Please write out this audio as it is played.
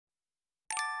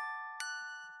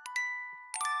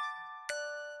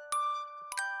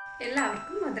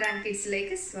എല്ലാവർക്കും മദർ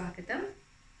കിഡ്സിലേക്ക് സ്വാഗതം.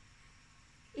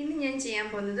 ഇന്ന് ഞാൻ ചെയ്യാൻ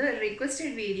പോകുന്നത് ഒരു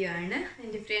റിക്വസ്റ്റഡ് വീഡിയോ ആണ്.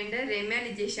 എൻ്റെ ഫ്രണ്ട് രമ്യ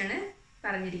ലിജേഷാണ്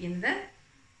പറഞ്ഞിരിക്കുന്നത്.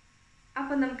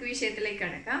 അപ്പോൾ നമുക്ക് വിഷയത്തിലേക്ക്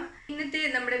കടക്കാം. ഇന്നത്തെ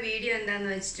നമ്മുടെ വീഡിയോ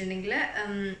എന്താണെന്ന് വെച്ചിട്ടുണ്ടെങ്കിൽ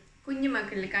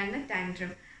കുഞ്ഞുമക്കളിൽ കാണുന്ന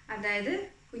ടാൻട്രം, അതായത്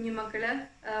കുഞ്ഞുമക്കൾ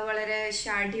വളരെ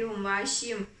ശാഠ്യവും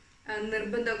വാശിയും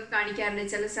നിർബന്ധമൊക്കെ കാണിക്കാറുണ്ട്.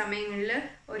 ചില സമയങ്ങളിൽ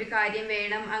ഒരു കാര്യം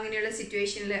വേണം അങ്ങനെയുള്ള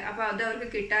സിറ്റുവേഷനിൽ. അപ്പോൾ അത് അവർക്ക്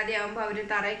കിട്ടാതെ ആകുമ്പോൾ അവർ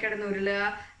തറയിൽ കിടന്ന് ഉരുളുക,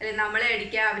 അല്ലെങ്കിൽ നമ്മളെ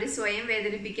അടിക്കുക, അവർ സ്വയം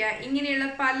വേദനിപ്പിക്കുക, ഇങ്ങനെയുള്ള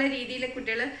പല രീതിയിൽ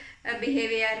കുട്ടികൾ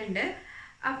ബിഹേവ് ചെയ്യാറുണ്ട്.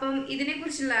 അപ്പം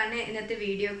ഇതിനെക്കുറിച്ചുള്ളതാണ് ഇന്നത്തെ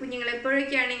വീഡിയോ. കുഞ്ഞുങ്ങൾ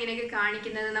എപ്പോഴൊക്കെയാണ് ഇങ്ങനെയൊക്കെ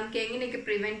കാണിക്കുന്നത്, നമുക്ക് എങ്ങനെയൊക്കെ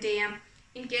പ്രിവെൻറ്റ് ചെയ്യാം,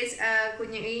 ഇൻ കേസ്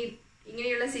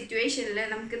ഇങ്ങനെയുള്ള സിറ്റുവേഷനിൽ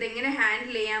നമുക്കിത് എങ്ങനെ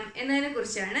ഹാൻഡിൽ ചെയ്യാം എന്നതിനെ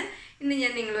കുറിച്ചാണ് ഇന്ന്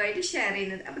ഞാൻ നിങ്ങളുമായിട്ട് ഷെയർ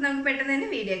ചെയ്യുന്നത്. അപ്പം നമുക്ക് പെട്ടെന്ന് തന്നെ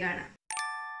വീഡിയോ കാണാം.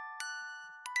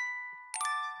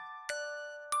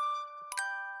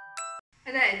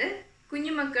 അതായത്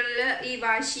കുഞ്ഞുമക്കളിൽ ഈ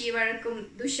വാശി, വഴക്കും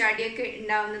ദുശാഠ്യമൊക്കെ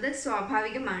ഉണ്ടാവുന്നത്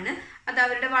സ്വാഭാവികമാണ്. അത്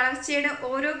അവരുടെ വളർച്ചയുടെ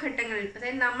ഓരോ ഘട്ടങ്ങളിൽ,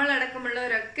 അതായത്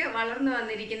നമ്മളടക്കമുള്ളവരൊക്കെ വളർന്നു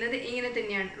വന്നിരിക്കുന്നത് ഇങ്ങനെ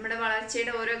തന്നെയാണ്. നമ്മുടെ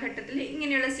വളർച്ചയുടെ ഓരോ ഘട്ടത്തിൽ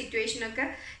ഇങ്ങനെയുള്ള സിറ്റുവേഷനൊക്കെ,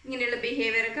 ഇങ്ങനെയുള്ള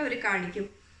ബിഹേവിയറൊക്കെ അവർ കാണിക്കും.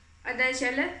 അതെന്ന്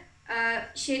വെച്ചാൽ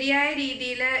ശരിയായ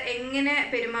രീതിയിൽ എങ്ങനെ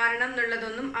പെരുമാറണം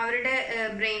എന്നുള്ളതൊന്നും അവരുടെ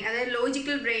ബ്രെയിൻ, അതായത്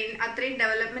ലോജിക്കൽ ബ്രെയിൻ അത്രയും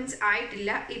ഡെവലപ്മെന്റ്സ്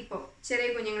ആയിട്ടില്ല ഇപ്പോൾ ചെറിയ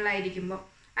കുഞ്ഞുങ്ങളായിരിക്കുമ്പോൾ.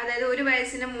 അതായത് 1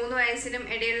 വയസ്സിനും 3 വയസ്സിനും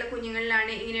ഇടയിലുള്ള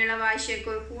കുഞ്ഞുങ്ങളിലാണ് ഇങ്ങനെയുള്ള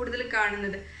വാശിയൊക്കെ കൂടുതൽ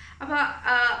കാണുന്നത്. അപ്പോൾ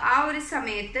ആ ഒരു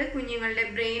സമയത്ത് കുഞ്ഞുങ്ങളുടെ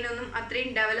ബ്രെയിനൊന്നും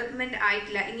അത്രയും ഡെവലപ്മെന്റ്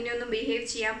ആയിട്ടില്ല, ഇങ്ങനെയൊന്നും ബിഹേവ്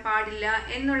ചെയ്യാൻ പാടില്ല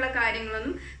എന്നുള്ള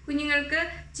കാര്യങ്ങളൊന്നും കുഞ്ഞുങ്ങൾക്ക്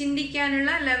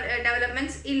ചിന്തിക്കാനുള്ള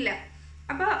ഡെവലപ്മെന്റ്സ് ഇല്ല.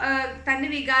 അപ്പോൾ തൻ്റെ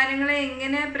വികാരങ്ങളെ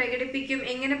എങ്ങനെ പ്രകടിപ്പിക്കും,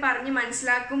 എങ്ങനെ പറഞ്ഞ്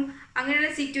മനസ്സിലാക്കും, അങ്ങനെയുള്ള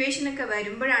സിറ്റുവേഷനൊക്കെ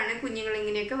വരുമ്പോഴാണ് കുഞ്ഞുങ്ങൾ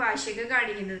ഇങ്ങനെയൊക്കെ വാശിയൊക്കെ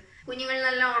കാണിക്കുന്നത്. കുഞ്ഞുങ്ങൾ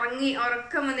നല്ല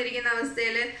ഉറക്കം വന്നിരിക്കുന്ന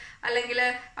അവസ്ഥയിൽ, അല്ലെങ്കിൽ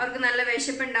അവർക്ക് നല്ല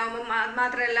വിശപ്പുണ്ടാവുമ്പോൾ,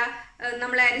 മാത്രമല്ല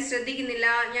നമ്മളെ ആരും ശ്രദ്ധിക്കുന്നില്ല,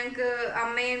 ഞങ്ങൾക്ക്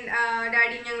അമ്മയും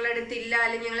ഡാഡിയും ഞങ്ങളുടെ അടുത്തില്ല,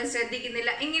 അല്ലെങ്കിൽ ഞങ്ങളെ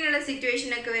ശ്രദ്ധിക്കുന്നില്ല, ഇങ്ങനെയുള്ള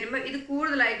സിറ്റുവേഷനൊക്കെ വരുമ്പോൾ ഇത്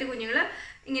കൂടുതലായിട്ട് കുഞ്ഞുങ്ങൾ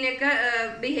ഇങ്ങനെയൊക്കെ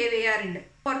ബിഹേവ് ചെയ്യാറുണ്ട്.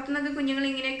 പുറത്തുനിന്നൊക്കെ കുഞ്ഞുങ്ങൾ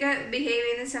ഇങ്ങനെയൊക്കെ ബിഹേവ്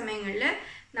ചെയ്യുന്ന സമയങ്ങളിൽ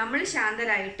നമ്മൾ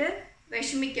ശാന്തരായിട്ട്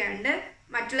വിഷമിക്കാണ്ട്,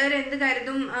 മറ്റുള്ളവർ എന്ത്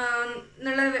കരുതും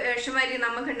എന്നുള്ള വിഷമായിരിക്കും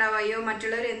നമുക്കുണ്ടാവുക. അയ്യോ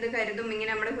മറ്റുള്ളവർ എന്ത് കരുതും, ഇങ്ങനെ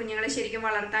നമ്മുടെ കുഞ്ഞുങ്ങളെ ശരിക്കും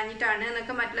വളർത്താഞ്ഞിട്ടാണ്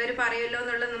എന്നൊക്കെ മറ്റുള്ളവർ പറയുമല്ലോ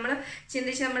എന്നുള്ളത് നമ്മൾ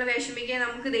ചിന്തിച്ച് നമ്മൾ വിഷമിക്കുകയും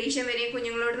നമുക്ക് ദേഷ്യം വരികയും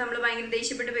കുഞ്ഞുങ്ങളോട് നമ്മൾ ഭയങ്കര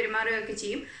ദേഷ്യപ്പെട്ട് പെരുമാറുകയൊക്കെ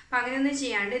ചെയ്യും. അപ്പം അങ്ങനെയൊന്നും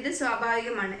ചെയ്യാണ്ട്, ഇത്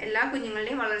സ്വാഭാവികമാണ്. എല്ലാ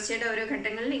കുഞ്ഞുങ്ങളുടെയും വളർച്ചയുടെ ഓരോ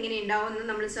ഘട്ടങ്ങളിൽ ഇങ്ങനെ ഉണ്ടാവുമെന്ന്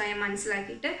നമ്മൾ സ്വയം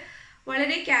മനസ്സിലാക്കിയിട്ട്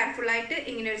വളരെ കെയർഫുള്ളായിട്ട്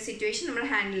ഇങ്ങനെ ഒരു സിറ്റുവേഷൻ നമ്മൾ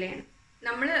ഹാൻഡിൽ ചെയ്യണം.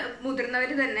 നമ്മൾ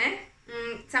മുതിർന്നവർ തന്നെ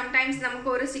സംടൈംസ് നമുക്ക്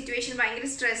ഓരോ സിറ്റുവേഷൻ ഭയങ്കര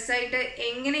സ്ട്രെസ്സായിട്ട്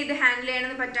എങ്ങനെ ഇത് ഹാൻഡിൽ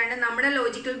ചെയ്യണമെന്ന് പറ്റാണ്ട് നമ്മുടെ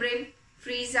ലോജിക്കൽ ബ്രെയിൻ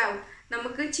ഫ്രീസ് ആവും.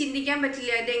 നമുക്ക് ചിന്തിക്കാൻ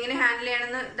പറ്റില്ല ഇത് എങ്ങനെ ഹാൻഡിൽ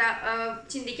ചെയ്യണമെന്ന്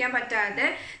ചിന്തിക്കാൻ പറ്റാതെ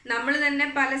നമ്മൾ തന്നെ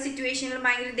പല സിറ്റുവേഷനിലും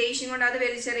ഭയങ്കര ദേഷ്യം കൊണ്ട് അത്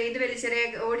വലിച്ചെറിയ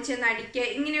ഓടിച്ചെന്ന് അടിക്കുക,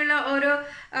 ഇങ്ങനെയുള്ള ഓരോ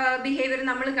ബിഹേവിയർ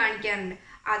നമ്മൾ കാണിക്കാറുണ്ട്.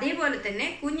 അതേപോലെ തന്നെ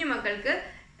കുഞ്ഞുമക്കൾക്ക്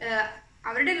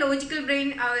അവരുടെ ലോജിക്കൽ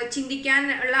ബ്രെയിൻ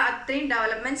ചിന്തിക്കാനുള്ള അത്രയും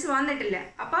ഡെവലപ്മെന്റ്സ് വന്നിട്ടില്ല.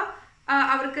 അപ്പോൾ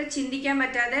അവർക്ക് ചിന്തിക്കാൻ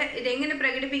പറ്റാതെ ഇതെങ്ങനെ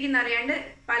പ്രകടിപ്പിക്കുന്ന അറിയാണ്ട്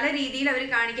പല രീതിയിൽ അവർ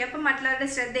കാണിക്കുക. അപ്പം മറ്റുള്ളവരുടെ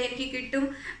ശ്രദ്ധ എനിക്ക് കിട്ടും,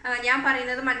 ഞാൻ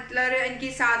പറയുന്നത് മറ്റുള്ളവർ എനിക്ക്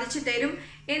സാധിച്ചു തരും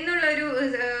എന്നുള്ളൊരു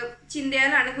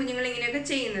ചിന്തയാലാണ് കുഞ്ഞുങ്ങൾ ഇങ്ങനെയൊക്കെ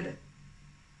ചെയ്യുന്നത്.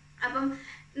 അപ്പം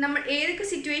നമ്മൾ ഏതൊക്കെ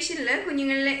സിറ്റുവേഷനിൽ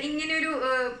കുഞ്ഞുങ്ങളിൽ ഇങ്ങനെയൊരു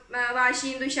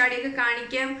വാശിയും ദുശാഠ്യമൊക്കെ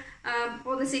കാണിക്കാൻ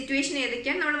പോകുന്ന സിറ്റുവേഷൻ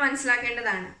ഏതൊക്കെയാണ് നമ്മൾ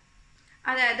മനസ്സിലാക്കേണ്ടതാണ്.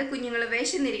 അതായത് കുഞ്ഞുങ്ങൾ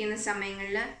വിശന്നിരിക്കുന്ന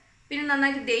സമയങ്ങളിൽ, പിന്നെ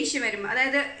നന്നായിട്ട് ദേഷ്യം വരുമ്പോൾ,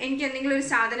 അതായത് എനിക്ക് എന്തെങ്കിലും ഒരു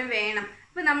സാധനം വേണം,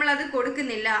 അപ്പം നമ്മളത്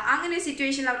കൊടുക്കുന്നില്ല, അങ്ങനെ ഒരു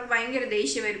സിറ്റുവേഷനിൽ അവർക്ക് ഭയങ്കര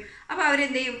ദേഷ്യം വരും. അപ്പോൾ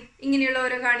അവരെന്ത് ചെയ്യും, ഇങ്ങനെയുള്ള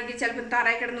ഓരോ കാണിക്കും, ചിലപ്പോൾ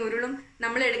തറയിൽ കിടന്ന് ഉരുളും,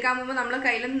 നമ്മൾ എടുക്കാൻ പോകുമ്പോൾ നമ്മളെ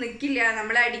കയ്യിലൊന്നും നിൽക്കില്ല,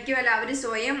 നമ്മളെ അടിക്കുമല്ല, അവർ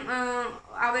സ്വയം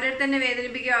അവരെ തന്നെ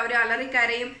വേദനിപ്പിക്കുക, അവർ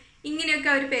അലറിക്കരയും,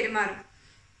 ഇങ്ങനെയൊക്കെ അവർ പെരുമാറും.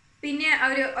 പിന്നെ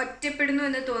അവർ ഒറ്റപ്പെടുന്നു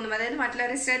എന്ന് തോന്നും, അതായത്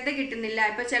മറ്റുള്ളവരെ ശ്രദ്ധ കിട്ടുന്നില്ല.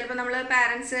 ഇപ്പോൾ ചിലപ്പോൾ നമ്മൾ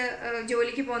പാരൻസ്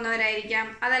ജോലിക്ക് പോകുന്നവരായിരിക്കാം,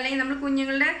 അതല്ലെങ്കിൽ നമ്മൾ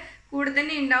കുഞ്ഞുങ്ങളുടെ കൂടെ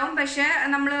തന്നെ ഉണ്ടാവും, പക്ഷെ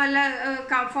നമ്മൾ വല്ല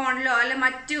ഫോണിലോ അല്ല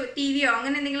മറ്റു TV യോ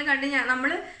അങ്ങനെ എന്തെങ്കിലും കണ്ട്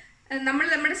നമ്മൾ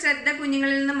നമ്മുടെ ശ്രദ്ധ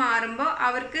കുഞ്ഞുങ്ങളിൽ നിന്ന് മാറുമ്പോൾ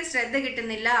അവർക്ക് ശ്രദ്ധ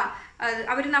കിട്ടുന്നില്ല,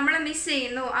 അവർ നമ്മളെ മിസ്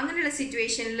ചെയ്യുന്നു, അങ്ങനെയുള്ള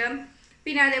സിറ്റുവേഷനിലും.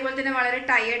 പിന്നെ അതേപോലെ തന്നെ വളരെ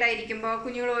ടയേർഡ് ആയിരിക്കുമ്പോൾ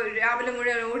കുഞ്ഞുങ്ങൾ രാവിലെ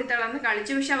മുഴുവൻ ഓടിത്തളർന്ന്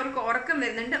കളിച്ചു, പക്ഷെ അവർക്ക് ഉറക്കം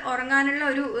വരുന്നുണ്ട്, ഉറങ്ങാനുള്ള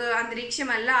ഒരു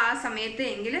അന്തരീക്ഷമല്ല ആ സമയത്ത്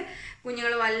എങ്കിൽ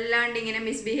കുഞ്ഞുങ്ങൾ വല്ലാണ്ട് ഇങ്ങനെ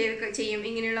മിസ്ബിഹേവ് ചെയ്യും,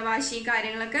 ഇങ്ങനെയുള്ള വാശിയും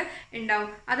കാര്യങ്ങളൊക്കെ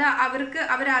ഉണ്ടാവും. അത്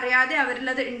അവരറിയാതെ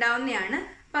അവരിലത് ഉണ്ടാവുന്നതാണ്.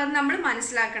 അപ്പം അത് നമ്മൾ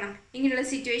മനസ്സിലാക്കണം. ഇങ്ങനെയുള്ള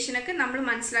സിറ്റുവേഷനൊക്കെ നമ്മൾ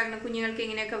മനസ്സിലാക്കണം, കുഞ്ഞുങ്ങൾക്ക്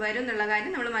ഇങ്ങനെയൊക്കെ വരും എന്നുള്ള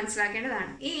കാര്യം നമ്മൾ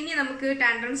മനസ്സിലാക്കേണ്ടതാണ്. ഇനി നമുക്ക്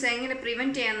ടാൻട്രംസ് എങ്ങനെ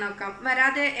പ്രിവെന്റ് ചെയ്യാൻ നോക്കാം,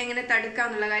 വരാതെ എങ്ങനെ തടുക്കാം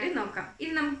എന്നുള്ള കാര്യം നോക്കാം.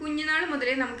 ഇത് നമുക്ക് കുഞ്ഞുനാൾ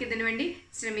മുതലേ നമുക്ക് ഇതിനു വേണ്ടി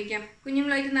ശ്രമിക്കാം.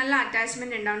 കുഞ്ഞുങ്ങളായിട്ട് നല്ല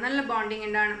അറ്റാച്ച്മെന്റ് ഉണ്ടാവണം, നല്ല ബോണ്ടിങ്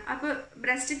ഉണ്ടാവണം. അപ്പോൾ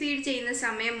ബ്രസ്റ്റ് ഫീഡ് ചെയ്യുന്ന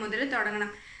സമയം മുതൽ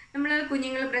തുടങ്ങണം. നമ്മൾ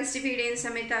കുഞ്ഞുങ്ങൾ ബ്രസ്റ്റ് ഫീഡ് ചെയ്യുന്ന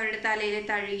സമയത്ത് അവരുടെ തലയിൽ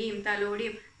തഴുകിയും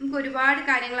തലോടിയും നമുക്ക് ഒരുപാട്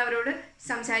കാര്യങ്ങൾ അവരോട്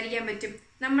സംസാരിക്കാൻ പറ്റും.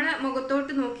 നമ്മൾ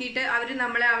മുഖത്തോട്ട് നോക്കിയിട്ട് അവർ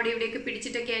നമ്മളെ അവിടെ ഇവിടെയൊക്കെ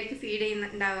പിടിച്ചിട്ടൊക്കെ ആയിരിക്കും ഫീഡ്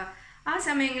ചെയ്യുന്നുണ്ടാവുക. ആ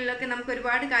സമയങ്ങളിലൊക്കെ നമുക്ക്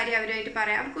ഒരുപാട് കാര്യം അവരുമായിട്ട്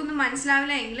പറയാം. അവർക്കൊന്നും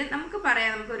മനസ്സിലാവില്ല എങ്കിലും നമുക്ക്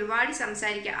പറയാം, നമുക്ക് ഒരുപാട്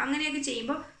സംസാരിക്കാം. അങ്ങനെയൊക്കെ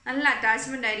ചെയ്യുമ്പോൾ നല്ല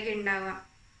അറ്റാച്ച്മെന്റ് ആയിരിക്കും ഉണ്ടാവുക.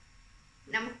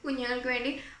 നമുക്ക് കുഞ്ഞുങ്ങൾക്ക്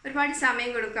വേണ്ടി ഒരുപാട്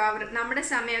സമയം കൊടുക്കുക. നമ്മുടെ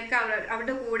സമയമൊക്കെ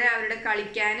അവരുടെ കൂടെ അവരുടെ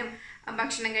കളിക്കാനും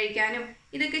ഭക്ഷണം കഴിക്കാനും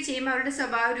ഇതൊക്കെ ചെയ്യുമ്പോൾ അവരുടെ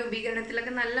സ്വഭാവ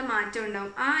രൂപീകരണത്തിലൊക്കെ നല്ല മാറ്റം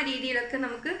ഉണ്ടാവും. ആ രീതിയിലൊക്കെ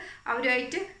നമുക്ക്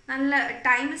അവരുമായിട്ട് നല്ല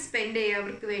ടൈം സ്പെൻഡ് ചെയ്യുക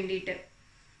അവർക്ക് വേണ്ടിയിട്ട്.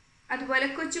 അതുപോലെ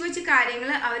കൊച്ചു കൊച്ചു കാര്യങ്ങൾ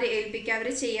അവരെ ഏൽപ്പിക്കുക,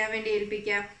 അവരെ ചെയ്യാൻ വേണ്ടി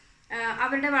ഏൽപ്പിക്കുക.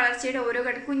 അവരുടെ വളർച്ചയുടെ ഓരോ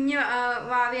കുഞ്ഞ്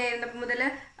വാവയായിരുന്നപ്പോൾ മുതൽ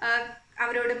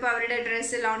അവരോട് ഇപ്പോൾ അവരുടെ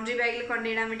ഡ്രസ്സ് ലോണ്ടറി ബാഗിൽ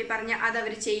കൊണ്ടിടാൻ വേണ്ടി പറഞ്ഞാൽ അത്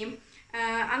അവർ ചെയ്യും.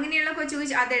 അങ്ങനെയുള്ള കൊച്ചു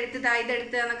കൊച്ചു അതെടുത്തതാ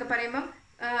ഇതെടുത്തതാ എന്നൊക്കെ പറയുമ്പം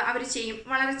അവർ ചെയ്യും.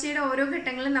 വളർച്ചയുടെ ഓരോ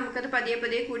ഘട്ടങ്ങളിലും നമുക്കത് പതിയെ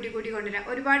പതിയെ കൂട്ടി കൊണ്ടുവരാം.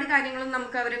 ഒരുപാട് കാര്യങ്ങളും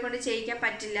നമുക്ക് അവരെ കൊണ്ട് ചെയ്യിക്കാൻ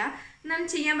പറ്റില്ല, എന്നാലും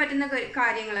ചെയ്യാൻ പറ്റുന്ന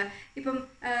കാര്യങ്ങൾ. ഇപ്പം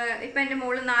എൻ്റെ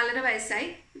മോള് 4.5 വയസ്സായി.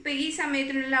 ഇപ്പം ഈ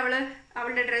സമയത്തിനുള്ളിൽ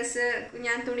അവളുടെ ഡ്രസ്സ്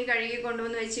ഞാൻ തുണി കഴുകി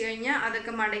കൊണ്ടുവന്ന് വെച്ച് കഴിഞ്ഞാൽ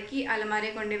അതൊക്കെ മടക്കി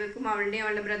അലമാരയെ കൊണ്ടുവെക്കും. അവളുടെയും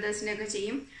അവളുടെ ബ്രദേഴ്സിൻ്റെ ഒക്കെ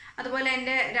ചെയ്യും. അതുപോലെ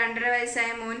എൻ്റെ 2.5 വയസ്സായ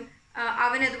മോൻ,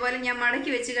 അവനതുപോലെ ഞാൻ മടക്കി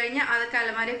വെച്ച് കഴിഞ്ഞാൽ അതൊക്കെ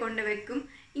അലമാരയെ കൊണ്ടുവെക്കും.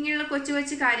 ഇങ്ങനെയുള്ള കൊച്ചു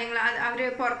കൊച്ചു കാര്യങ്ങൾ. അവർ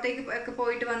പുറത്തേക്ക് ഒക്കെ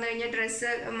പോയിട്ട് വന്നു കഴിഞ്ഞാൽ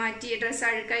ഡ്രസ്സ്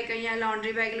അഴുക്കായി കഴിഞ്ഞാൽ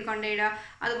ലോണ്ടറി ബാഗിൽ കൊണ്ടുപോയിടുക.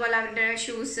 അതുപോലെ അവരുടെ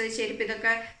ഷൂസ് ചെരുപ്പ്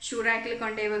ഇതൊക്കെ ഷൂ റാക്കിൽ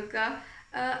കൊണ്ടുപോയി വെക്കുക.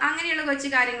 അങ്ങനെയുള്ള കൊച്ചു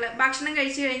കാര്യങ്ങൾ. ഭക്ഷണം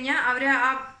കഴിച്ചു കഴിഞ്ഞാൽ അവർ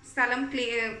ആ സ്ഥലം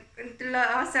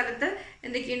ആ സ്ഥലത്ത്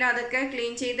എന്തൊക്കെയുണ്ടോ അതൊക്കെ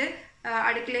ക്ലീൻ ചെയ്ത്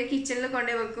അടുക്കളയിൽ കിച്ചണിൽ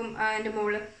കൊണ്ടുപോയി വെക്കും എൻ്റെ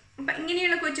മോള്. അപ്പം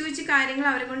ഇങ്ങനെയുള്ള കൊച്ചു കൊച്ചു കാര്യങ്ങൾ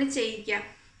അവരെ കൊണ്ട് ചെയ്യിക്കുക.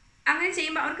 അങ്ങനെ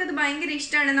ചെയ്യുമ്പോൾ അവർക്കത് ഭയങ്കര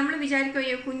ഇഷ്ടമാണ്. നമ്മൾ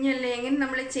വിചാരിക്കുകയോ കുഞ്ഞല്ലേ എങ്ങനെ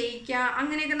നമ്മൾ ചെയ്യിക്കുക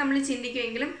അങ്ങനെയൊക്കെ നമ്മൾ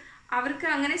ചിന്തിക്കുമെങ്കിലും അവർക്ക്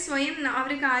അങ്ങനെ സ്വയം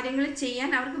അവർ കാര്യങ്ങൾ ചെയ്യാൻ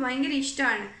അവർക്ക് ഭയങ്കര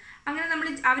ഇഷ്ടമാണ്. അങ്ങനെ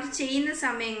അവർ ചെയ്യുന്ന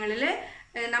സമയങ്ങളിൽ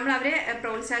നമ്മൾ അവരെ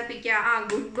പ്രോത്സാഹിപ്പിക്കുക.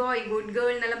 ഗുഡ് ബോയ് ഗുഡ് ഗേൾ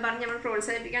എന്നെല്ലാം പറഞ്ഞ് നമ്മൾ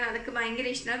പ്രോത്സാഹിപ്പിക്കാൻ അതൊക്കെ ഭയങ്കര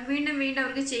ഇഷ്ടമാണ്. വീണ്ടും വീണ്ടും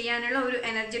അവർക്ക് ചെയ്യാനുള്ള ഒരു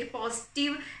എനർജി, ഒരു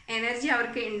പോസിറ്റീവ് എനർജി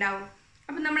അവർക്ക് ഉണ്ടാവും.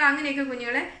 അപ്പം നമ്മൾ അങ്ങനെയൊക്കെ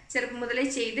കുഞ്ഞുങ്ങളെ ചെറുപ്പം മുതലേ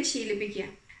ചെയ്ത് ശീലിപ്പിക്കുക.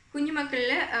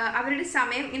 കുഞ്ഞുമക്കളിൽ അവരുടെ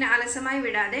സമയം ഇങ്ങനെ അലസമായി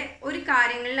വിടാതെ ഒരു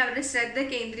കാര്യങ്ങളിൽ അവരുടെ ശ്രദ്ധ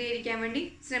കേന്ദ്രീകരിക്കാൻ വേണ്ടി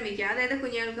ശ്രമിക്കുക. അതായത്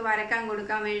കുഞ്ഞുങ്ങൾക്ക് വരക്കാൻ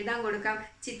കൊടുക്കാം, എഴുതാൻ കൊടുക്കാം,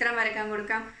 ചിത്രം വരക്കാൻ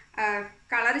കൊടുക്കാം,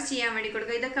 കളർ ചെയ്യാൻ വേണ്ടി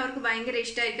കൊടുക്കുക. ഇതൊക്കെ അവർക്ക് ഭയങ്കര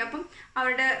ഇഷ്ടമായിരിക്കും. അപ്പം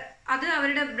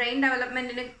അവരുടെ ബ്രെയിൻ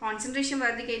ഡെവലപ്മെന്റിന് കോൺസെൻട്രേഷൻ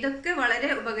വർദ്ധിക്കുക. ഇതൊക്കെ വളരെ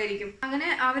ഉപകരിക്കും. അങ്ങനെ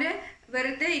അവരെ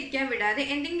വെറുതെ ഇരിക്കാൻ വിടാതെ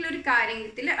എന്തെങ്കിലും ഒരു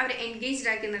കാര്യത്തിൽ അവരെ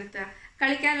എൻഗേജ്ഡ് ആക്കി നിർത്തുക.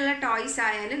 കളിക്കാനുള്ള ടോയ്സ്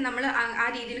ആയാലും നമ്മൾ ആ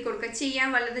രീതിയിൽ കൊടുക്കുക.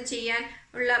 വല്ലതും ചെയ്യാൻ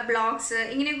ഉള്ള ബ്ലോഗ്സ്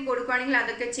ഇങ്ങനെയൊക്കെ കൊടുക്കുകയാണെങ്കിൽ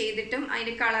അതൊക്കെ ചെയ്തിട്ടും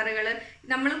അതിൻ്റെ കളറുകൾ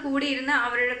നമ്മൾ കൂടി ഇരുന്ന്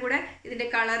അവരുടെ കൂടെ ഇതിൻ്റെ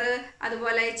കളറ്,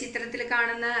 അതുപോലെ ചിത്രത്തിൽ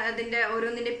കാണുന്ന അതിൻ്റെ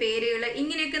ഓരോന്നിൻ്റെ പേരുകൾ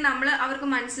ഇങ്ങനെയൊക്കെ അവർക്ക്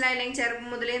മനസ്സിലായില്ലെങ്കിൽ ചെറുപ്പം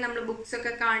മുതലേ നമ്മൾ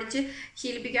ബുക്സൊക്കെ കാണിച്ച്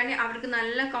ശീലിപ്പിക്കുകയാണെങ്കിൽ അവർക്ക്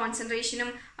നല്ല കോൺസെൻട്രേഷനും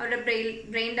അവരുടെ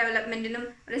ബ്രെയിൻ ഡെവലപ്മെൻറ്റിനും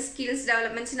അവരുടെ സ്കിൽസ്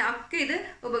ഡെവലപ്മെൻറ്റ്സിനും ഒക്കെ ഇത്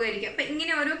ഉപകരിക്കും. അപ്പം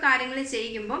ഇങ്ങനെ ഓരോ കാര്യങ്ങൾ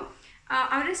ചെയ്യുമ്പോൾ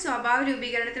അവരുടെ സ്വഭാവ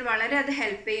രൂപീകരണത്തിൽ വളരെ അത്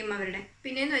ഹെൽപ്പ് ചെയ്യും അവരുടെ.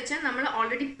 പിന്നെയെന്ന് വെച്ചാൽ നമ്മൾ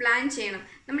ഓൾറെഡി പ്ലാൻ ചെയ്യണം.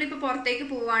 നമ്മളിപ്പോൾ പുറത്തേക്ക്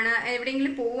പോവുകയാണ്,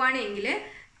 എവിടെയെങ്കിലും പോവുകയാണെങ്കിൽ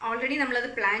ഓൾറെഡി നമ്മളത്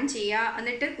പ്ലാൻ ചെയ്യുക.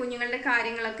 എന്നിട്ട് കുഞ്ഞുങ്ങളുടെ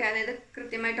കാര്യങ്ങളൊക്കെ, അതായത്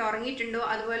കൃത്യമായിട്ട് ഉറങ്ങിയിട്ടുണ്ടോ,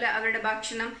 അതുപോലെ അവരുടെ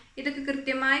ഭക്ഷണം ഇതൊക്കെ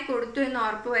കൃത്യമായി കൊടുത്തു എന്ന്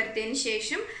ഉറപ്പ് വരുത്തിയതിന്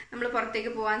ശേഷം നമ്മൾ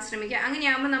പുറത്തേക്ക് പോകാൻ ശ്രമിക്കുക.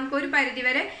 അങ്ങനെയാകുമ്പോൾ നമുക്ക് ഒരു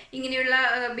പരിധിവരെ ഇങ്ങനെയുള്ള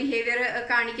ബിഹേവിയർ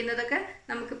കാണിക്കുന്നതൊക്കെ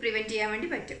നമുക്ക് പ്രിവെൻറ്റ് ചെയ്യാൻ വേണ്ടി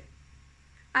പറ്റും.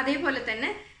 അതേപോലെ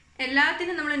തന്നെ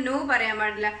എല്ലാത്തിനും നമ്മൾ നോ പറയാൻ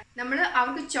പാടില്ല. നമ്മൾ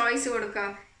അവർക്ക് ചോയ്സ് കൊടുക്കുക.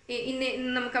 ഇന്ന്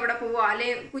നമുക്ക് അവിടെ പോവാം, അല്ലെ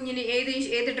കുഞ്ഞിന്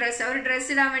ഏത് ഡ്രസ്സ്, അവർ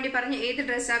ഡ്രസ്സ് ഇടാൻ വേണ്ടി പറഞ്ഞ് ഏത്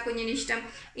ഡ്രസ്സാണ് കുഞ്ഞിന് ഇഷ്ടം,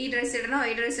 ഈ ഡ്രസ്സ്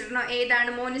ഇടണോ, ഏതാണ്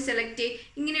മോന് സെലക്ട്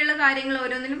ഇങ്ങനെയുള്ള കാര്യങ്ങൾ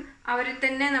ഓരോന്നിനും അവരെ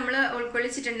തന്നെ നമ്മൾ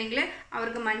ഉൾക്കൊള്ളിച്ചിട്ടുണ്ടെങ്കിൽ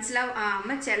അവർക്ക് മനസ്സിലാവും,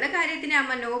 അമ്മ ചില കാര്യത്തിന്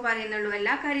അമ്മ നോ പറയുന്നുള്ളൂ,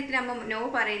 എല്ലാ കാര്യത്തിനും അമ്മ നോ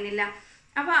പറയുന്നില്ല.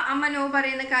 അപ്പോൾ അമ്മ നോ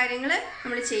പറയുന്ന കാര്യങ്ങൾ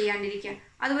നമ്മൾ ചെയ്യാണ്ടിരിക്കുക.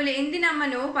 അതുപോലെ എന്തിനമ്മ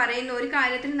നോ പറയുന്ന ഒരു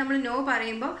കാര്യത്തിൽ നമ്മൾ നോ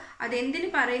പറയുമ്പോൾ അതെന്തിന്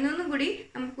പറയുന്നതെന്നും കൂടി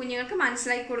നമുക്ക് കുഞ്ഞുങ്ങൾക്ക്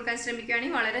മനസ്സിലാക്കി കൊടുക്കാൻ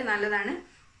ശ്രമിക്കുകയാണെങ്കിൽ വളരെ നല്ലതാണ്.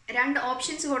 2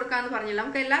 ഓപ്ഷൻസ് കൊടുക്കാമെന്ന് പറഞ്ഞല്ലോ,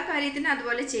 നമുക്ക് എല്ലാ കാര്യത്തിനും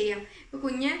അതുപോലെ ചെയ്യാം. ഇപ്പോൾ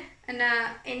കുഞ്ഞ്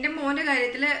എൻ്റെ മോൻ്റെ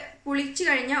കാര്യത്തിൽ കുളിച്ച്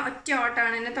കഴിഞ്ഞാൽ ഒറ്റ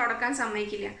ഓട്ടമാണ്, എന്നെ തുടക്കാൻ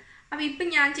സമ്മതിക്കില്ല. അപ്പോൾ ഇപ്പം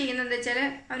ഞാൻ ചെയ്യുന്നത് എന്താ വെച്ചാൽ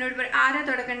അവനോട് ആരാ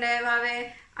തുടക്കണ്ടേ, വാവേ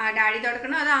ഡാഡി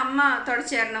തുടക്കണോ അതോ അമ്മ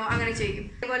തുടച്ചു തരണോ അങ്ങനെ ചോദിക്കും.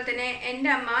 അതുപോലെ തന്നെ എൻ്റെ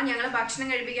അമ്മ ഞങ്ങൾ ഭക്ഷണം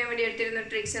കഴിപ്പിക്കാൻ വേണ്ടി എടുത്തിരുന്ന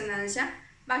ട്രിക്സ് എന്താണെന്ന് വെച്ചാൽ,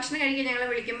 ഭക്ഷണം കഴിക്കാൻ ഞങ്ങളെ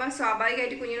വിളിക്കുമ്പോൾ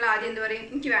സ്വാഭാവികമായിട്ട് കുഞ്ഞുങ്ങൾ ആദ്യം എന്ത് പറയും,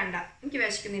 എനിക്ക് വേണ്ട, എനിക്ക്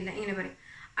വിശക്കുന്നില്ല ഇങ്ങനെ പറയും.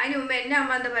 അതിന് മുമ്പ് എൻ്റെ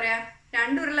അമ്മ എന്താ പറയുക,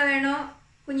 2 ഉരുള വേണോ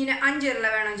കുഞ്ഞിന് 5 ഉരുള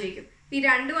വേണോ ചോദിക്കും. ഈ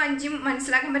 2ഉം 5ഉം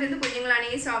മനസ്സിലാക്കാൻ പറ്റുന്ന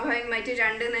കുഞ്ഞുങ്ങളാണെങ്കിൽ സ്വാഭാവികമായിട്ട്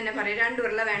 2 എന്ന് തന്നെ പറയും, 2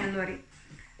 ഉരുള വേണമെന്ന് പറയും.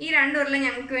 ഈ 2 ഉരുള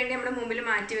ഞങ്ങൾക്ക് വേണ്ടി നമ്മുടെ മുമ്പിൽ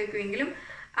മാറ്റി വെക്കുമെങ്കിലും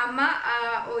അമ്മ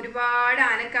ഒരുപാട്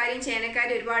ആനക്കാരും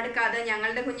ചേനക്കാരും ഒരുപാട് കഥ,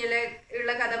 ഞങ്ങളുടെ കുഞ്ഞിലെ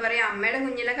ഉള്ള കഥ പറയും, അമ്മയുടെ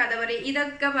കുഞ്ഞിലെ കഥ പറയും.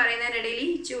 ഇതൊക്കെ പറയുന്നതിനിടയിൽ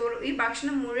ഈ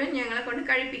ഭക്ഷണം മുഴുവൻ ഞങ്ങളെ കൊണ്ട്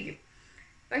കഴിപ്പിക്കും.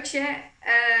 പക്ഷെ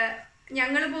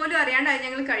ഞങ്ങൾ പോലും അറിയാണ്ട് അത്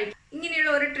ഞങ്ങൾ കഴിക്കും. ഇങ്ങനെയുള്ള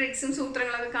ഓരോ ട്രിക്സും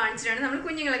സൂത്രങ്ങളൊക്കെ കാണിച്ചിട്ടാണ് നമ്മൾ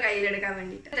കുഞ്ഞുങ്ങളെ കയ്യിലെടുക്കാൻ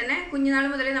വേണ്ടിയിട്ട്. തന്നെ കുഞ്ഞുനാൾ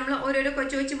മുതലേ നമ്മൾ ഓരോരോ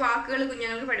കൊച്ചു വാക്കുകൾ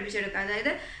കുഞ്ഞുങ്ങൾക്ക് പഠിപ്പിച്ചെടുക്കുക.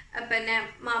 അതായത് പിന്നെ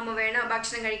മാമു വേണോ,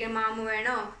 ഭക്ഷണം കഴിക്കാൻ മാമു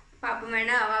വേണോ, പാപ്പം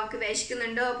വേണോ, അവൾക്ക്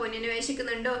വിശക്കുന്നുണ്ടോ, പൊന്നിന്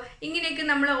വിശക്കുന്നുണ്ടോ, ഇങ്ങനെയൊക്കെ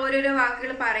നമ്മൾ ഓരോരോ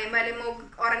വാക്കുകൾ പറയുമ്പോൾ, അല്ലെങ്കിൽ മോക്ക്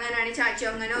ഉറങ്ങാനാണ് ചാച്ചി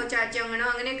അങ്ങനോ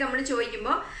അങ്ങനെയൊക്കെ നമ്മൾ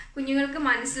ചോദിക്കുമ്പോൾ കുഞ്ഞുങ്ങൾക്ക്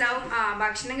മനസ്സിലാവും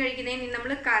ഭക്ഷണം കഴിക്കുന്നതിന്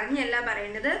നമ്മൾ കരഞ്ഞല്ല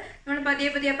പറയേണ്ടത്, നമ്മൾ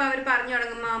പതിയെ പതിയെ അപ്പോൾ അവർ പറഞ്ഞു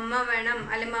തുടങ്ങും അമ്മ വേണം,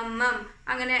 അല്ലെങ്കിൽ മമ്മം,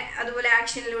 അങ്ങനെ അതുപോലെ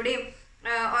ആക്ഷനിലൂടെയും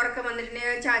ഉറക്കം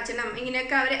വന്നിട്ടുണ്ടെങ്കിൽ ചാച്ചനം,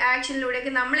 ഇങ്ങനെയൊക്കെ അവർ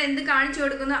ആക്ഷനിലൂടെയൊക്കെ നമ്മൾ എന്ത് കാണിച്ചു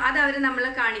കൊടുക്കുന്നു അത് അവർ നമ്മളെ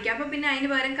കാണിക്കുക. അപ്പോൾ പിന്നെ അതിന്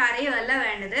പകരം കരയുമല്ല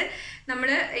വേണ്ടത്, നമ്മൾ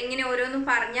ഇങ്ങനെ ഓരോന്നും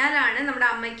പറഞ്ഞാലാണ് നമ്മുടെ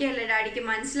അമ്മയ്ക്ക് അല്ല ഡാഡിക്ക്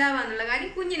മനസ്സിലാവുക എന്നുള്ള കാര്യം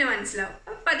കുഞ്ഞിന് മനസ്സിലാവും.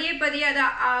 അപ്പം പതിയെ പതിയെ അത്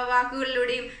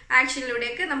വാക്കുകളിലൂടെയും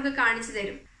ആക്ഷനിലൂടെയൊക്കെ നമുക്ക് കാണിച്ചു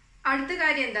തരും. അടുത്ത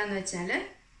കാര്യം എന്താണെന്ന് വെച്ചാൽ,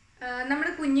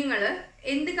 നമ്മുടെ കുഞ്ഞുങ്ങൾ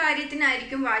എന്ത്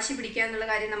കാര്യത്തിനായിരിക്കും വാശി പിടിക്കുക എന്നുള്ള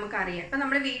കാര്യം നമുക്കറിയാം. അപ്പം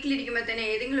നമ്മുടെ വീട്ടിലിരിക്കുമ്പോൾ തന്നെ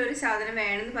ഏതെങ്കിലും ഒരു സാധനം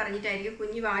വേണമെന്ന് പറഞ്ഞിട്ടായിരിക്കും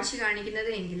കുഞ്ഞ് വാശി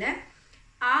കാണിക്കുന്നത് എങ്കിൽ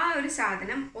ആ ഒരു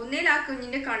സാധനം ഒന്നേൽ ആ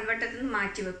കുഞ്ഞിൻ്റെ കൺവെട്ടത്തിൽ നിന്ന്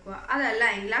മാറ്റി വെക്കുക, അതല്ല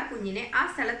എങ്കിൽ ആ കുഞ്ഞിനെ ആ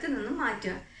സ്ഥലത്ത് നിന്ന്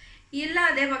മാറ്റുക.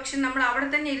 ഇല്ലാതെ പക്ഷെ നമ്മൾ അവിടെ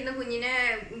തന്നെ ഇരുന്ന് കുഞ്ഞിനെ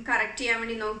കറക്റ്റ് ചെയ്യാൻ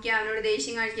വേണ്ടി നോക്കിയാൽ, അവനോട്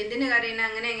ദേഷ്യം കാണിക്കുക, എന്തിനു കാര്യമാണ്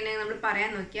അങ്ങനെ എങ്ങനെ നമ്മൾ പറയാൻ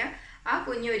നോക്കിയാൽ ആ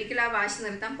കുഞ്ഞ് ഒരിക്കലും ആ വാശി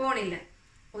നിർത്താൻ പോണില്ല.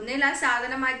 ഒന്നേൽ ആ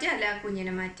സാധനം മാറ്റുക, അല്ല ആ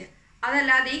കുഞ്ഞിനെ മാറ്റുക.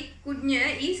 അതല്ലാതെ ഈ കുഞ്ഞ്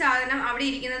ഈ സാധനം അവിടെ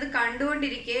ഇരിക്കുന്നത്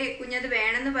കണ്ടുകൊണ്ടിരിക്കെ കുഞ്ഞത്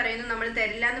വേണമെന്ന് പറയുന്നു, നമ്മൾ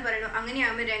തരില്ല എന്ന് പറയുന്നു,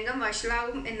 അങ്ങനെയാകുമ്പോൾ രംഗം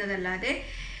വഷളാവും എന്നതല്ലാതെ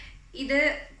ഇത്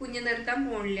കുഞ്ഞ് നിർത്താൻ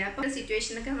പോണില്ല. അപ്പോൾ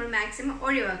സിറ്റുവേഷനൊക്കെ നമ്മൾ മാക്സിമം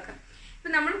ഒഴിവാക്കുക.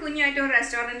 ഇപ്പം നമ്മൾ കുഞ്ഞായിട്ട് ഒരു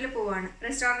റെസ്റ്റോറൻറ്റിൽ പോവാണ്.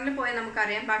 റെസ്റ്റോറൻറ്റിൽ പോയാൽ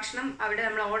നമുക്കറിയാം ഭക്ഷണം അവിടെ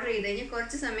നമ്മൾ ഓർഡർ ചെയ്ത് കഴിഞ്ഞാൽ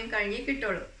കുറച്ച് സമയം കഴിഞ്ഞേ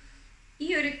കിട്ടുള്ളൂ. ഈ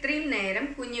ഒരു ഇത്രയും നേരം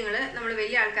കുഞ്ഞുങ്ങൾ നമ്മൾ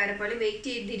വലിയ ആൾക്കാരെ പോലെ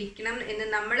വെയിറ്റ് ചെയ്തിരിക്കണം എന്ന്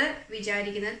നമ്മൾ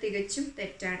വിചാരിക്കുന്നത് തികച്ചും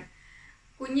തെറ്റാണ്.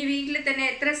 കുഞ്ഞ് വീട്ടിൽ തന്നെ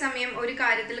എത്ര സമയം ഒരു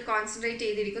കാര്യത്തിൽ കോൺസെൻട്രേറ്റ്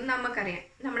ചെയ്തിരിക്കും നമുക്കറിയാം.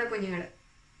 നമ്മുടെ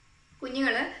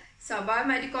കുഞ്ഞുങ്ങൾ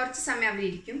സ്വാഭാവികമായിട്ട് കുറച്ച് സമയം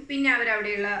അവരിയ്ക്കും. പിന്നെ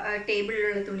അവരവിടെയുള്ള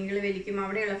ടേബിളിലുള്ള തുണികൾ വലിക്കും,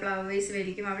 അവിടെയുള്ള ഫ്ലവേഴ്സ്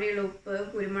വലിക്കും, അവിടെയുള്ള ഉപ്പ്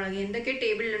കുരുമുളക് എന്തൊക്കെ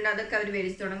ടേബിളിലുണ്ടോ അതൊക്കെ അവർ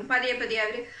വലിച്ചു തുടങ്ങും. പതിയെ പതിയെ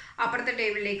അവർ അപ്പുറത്തെ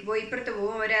ടേബിളിലേക്ക് പോയി ഇപ്പുറത്ത്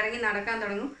പോകും, അവരിറങ്ങി നടക്കാൻ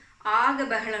തുടങ്ങും, ആകെ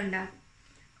ബഹളം ഉണ്ടാകും.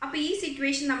 അപ്പോൾ ഈ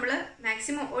സിറ്റുവേഷൻ നമ്മൾ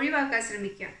മാക്സിമം ഒഴിവാക്കാൻ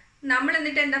ശ്രമിക്കുക. നമ്മൾ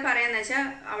എന്നിട്ട് എന്താ പറയാന്ന് വെച്ചാൽ,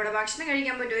 അവിടെ ഭക്ഷണം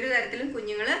കഴിക്കാൻ പറ്റും, ഒരു തരത്തിലും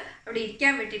കുഞ്ഞുങ്ങൾ അവിടെ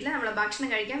ഇരിക്കാൻ വിട്ടില്ല, നമ്മളെ ഭക്ഷണം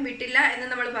കഴിക്കാൻ വിട്ടില്ല എന്ന്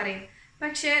നമ്മൾ പറയും.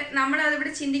 പക്ഷെ നമ്മൾ അതിവിടെ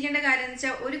ചിന്തിക്കേണ്ട കാര്യം എന്ന്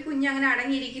വെച്ചാൽ, ഒരു കുഞ്ഞ് അങ്ങനെ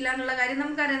അടങ്ങിയിരിക്കില്ല എന്നുള്ള കാര്യം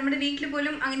നമുക്കറിയാം. നമ്മുടെ വീട്ടിൽ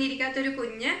പോലും അങ്ങനെ ഇരിക്കാത്തൊരു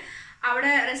കുഞ്ഞ്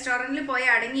അവിടെ റെസ്റ്റോറൻറ്റിൽ പോയി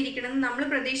അടങ്ങിയിരിക്കണമെന്ന് നമ്മൾ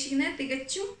പ്രതീക്ഷിക്കുന്നത്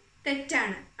തികച്ചും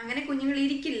തെറ്റാണ്. അങ്ങനെ കുഞ്ഞുങ്ങൾ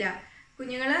ഇരിക്കില്ല.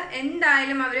 കുഞ്ഞുങ്ങൾ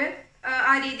എന്തായാലും അവർ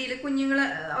ആ രീതിയിൽ കുഞ്ഞുങ്ങൾ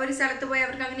ഒരു സ്ഥലത്ത് പോയി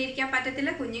അവർക്ക് അങ്ങനെ ഇരിക്കാൻ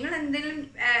പറ്റത്തില്ല. കുഞ്ഞുങ്ങൾ എന്തെങ്കിലും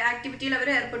ആക്ടിവിറ്റിയിൽ അവർ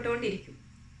ഏർപ്പെട്ടുകൊണ്ടിരിക്കും.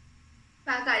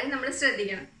 അപ്പം ആ കാര്യം നമ്മൾ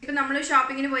ശ്രദ്ധിക്കണം. ഇപ്പം നമ്മൾ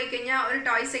ഷോപ്പിങ്ങിന് പോയി കഴിഞ്ഞാൽ ഒരു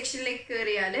ടോയ് സെക്ഷനിലേക്ക്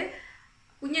കയറിയാൽ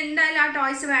കുഞ്ഞ് എന്തായാലും ആ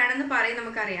ടോയ്സ് വേണമെന്ന് പറയും,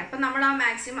 നമുക്കറിയാം. അപ്പം നമ്മൾ ആ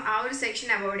മാക്സിമം ആ ഒരു സെക്ഷൻ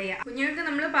അവോയ്ഡ് ചെയ്യുക. കുഞ്ഞുങ്ങൾക്ക്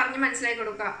നമ്മൾ പറഞ്ഞ് മനസ്സിലാക്കി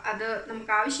കൊടുക്കുക, അത്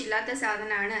നമുക്ക് ആവശ്യമില്ലാത്ത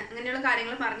സാധനമാണ്, അങ്ങനെയുള്ള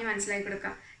കാര്യങ്ങൾ പറഞ്ഞ് മനസ്സിലാക്കി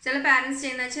കൊടുക്കുക. ചില പാരൻസ്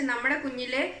ചെയ്യുന്ന വെച്ചാൽ, നമ്മുടെ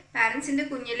പാരൻസിൻ്റെ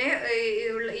കുഞ്ഞിലെ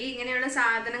ഈ ഇങ്ങനെയുള്ള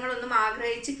സാധനങ്ങളൊന്നും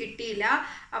ആഗ്രഹിച്ച് കിട്ടിയില്ല,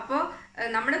 അപ്പോൾ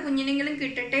നമ്മുടെ കുഞ്ഞിനെങ്കിലും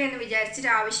കിട്ടട്ടെ എന്ന്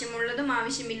വിചാരിച്ചിട്ട് ആവശ്യമുള്ളതും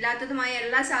ആവശ്യമില്ലാത്തതുമായ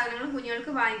എല്ലാ സാധനങ്ങളും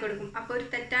കുഞ്ഞുങ്ങൾക്ക് വാങ്ങിക്കൊടുക്കും. അപ്പോൾ ഒരു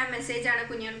തെറ്റായ മെസ്സേജാണ്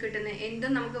കുഞ്ഞുങ്ങൾക്ക് കിട്ടുന്നത്,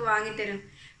 എന്തും നമുക്ക് വാങ്ങിത്തരും.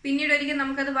 പിന്നീട് ഒരിക്കലും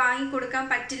നമുക്കത് വാങ്ങിക്കൊടുക്കാൻ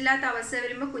പറ്റില്ലാത്ത അവസ്ഥ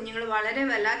വരുമ്പോൾ കുഞ്ഞുങ്ങൾ വളരെ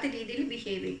വല്ലാത്ത രീതിയിൽ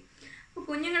ബിഹേവ് ചെയ്യും. അപ്പോൾ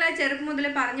കുഞ്ഞുങ്ങളെ ചെറുപ്പം മുതൽ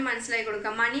പറഞ്ഞ് മനസ്സിലാക്കി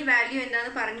കൊടുക്കുക, മണി വാല്യൂ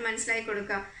എന്താണെന്ന് പറഞ്ഞ് മനസ്സിലാക്കി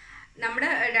കൊടുക്കുക. നമ്മുടെ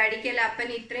ഡാഡിക്കല്ല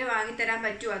അപ്പന് ഇത്രേ വാങ്ങിത്തരാൻ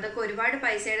പറ്റുമോ, അതൊക്കെ ഒരുപാട്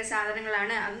പൈസയുടെ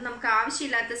സാധനങ്ങളാണ്, അത് നമുക്ക്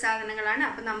ആവശ്യമില്ലാത്ത സാധനങ്ങളാണ്,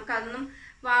 അപ്പം നമുക്കതൊന്നും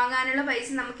വാങ്ങാനുള്ള പൈസ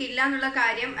നമുക്കില്ല എന്നുള്ള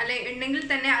കാര്യം, അല്ലെ ഉണ്ടെങ്കിൽ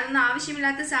തന്നെ അതൊന്നും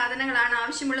ആവശ്യമില്ലാത്ത സാധനങ്ങളാണ്,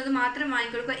 ആവശ്യമുള്ളത് മാത്രം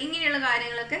വാങ്ങിക്കൊടുക്കുക. ഇങ്ങനെയുള്ള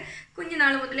കാര്യങ്ങളൊക്കെ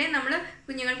കുഞ്ഞുനാൾ മുതലേ നമ്മൾ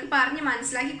കുഞ്ഞുങ്ങൾക്ക് പറഞ്ഞ്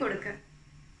മനസ്സിലാക്കി കൊടുക്കുക.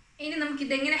 ഇനി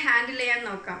നമുക്കിതെങ്ങനെ ഹാൻഡിൽ ചെയ്യാൻ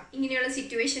നോക്കാം. ഇങ്ങനെയുള്ള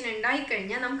സിറ്റുവേഷൻ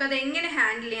ഉണ്ടായിക്കഴിഞ്ഞാൽ നമുക്കത് എങ്ങനെ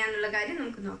ഹാൻഡിൽ ചെയ്യാന്നുള്ള കാര്യം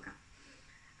നമുക്ക് നോക്കാം.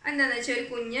 എന്താണെന്ന് വെച്ചാൽ, ഒരു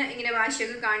കുഞ്ഞ് ഇങ്ങനെ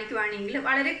വാശിയൊക്കെ കാണിക്കുവാണെങ്കിൽ,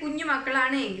 വളരെ കുഞ്ഞു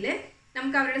മക്കളാണെങ്കിൽ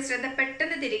നമുക്ക് അവരുടെ ശ്രദ്ധ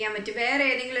പെട്ടെന്ന് തിരിക്കാൻ പറ്റും. വേറെ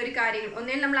ഏതെങ്കിലും ഒരു കാര്യങ്ങൾ,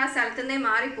 ഒന്നുകിൽ നമ്മൾ ആ സ്ഥലത്തു നിന്നേ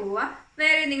മാറിപ്പോവുക,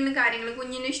 വേറെ ഏതെങ്കിലും കാര്യങ്ങൾ,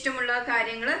 കുഞ്ഞിന് ഇഷ്ടമുള്ള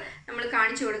കാര്യങ്ങൾ നമ്മൾ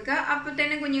കാണിച്ചു കൊടുക്കുക. അപ്പോൾ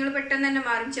തന്നെ കുഞ്ഞുങ്ങൾ പെട്ടെന്ന് തന്നെ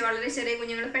മാറും. വളരെ ചെറിയ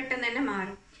കുഞ്ഞുങ്ങൾ പെട്ടെന്ന് തന്നെ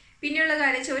മാറും. പിന്നെയുള്ള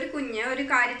കാര്യം വെച്ചാൽ, ഒരു കുഞ്ഞ് ഒരു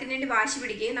കാര്യത്തിന് വേണ്ടി വാശി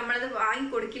പിടിക്കുകയും നമ്മളത്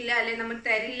വാങ്ങിക്കൊടുക്കില്ല, അല്ലെങ്കിൽ നമ്മൾ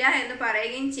തരില്ല എന്ന്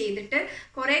പറയുകയും ചെയ്തിട്ട്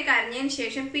കുറേ കരഞ്ഞതിന്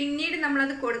ശേഷം പിന്നീട്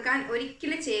നമ്മളത് കൊടുക്കാൻ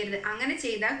ഒരിക്കലും ചെയ്യരുത്. അങ്ങനെ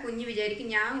ചെയ്താൽ കുഞ്ഞ്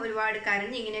വിചാരിക്കും, ഞാൻ ഒരുപാട്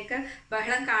കരഞ്ഞ് ഇങ്ങനെയൊക്കെ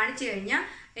ബഹളം കാണിച്ചു കഴിഞ്ഞാൽ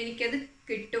എനിക്കത്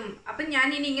കിട്ടും, അപ്പം ഞാൻ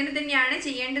ഇനി ഇങ്ങനെ തന്നെയാണ്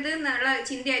ചെയ്യേണ്ടത് എന്നുള്ള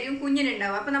ചിന്തയായിരിക്കും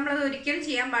കുഞ്ഞിനുണ്ടാവും. അപ്പം നമ്മളത് ഒരിക്കലും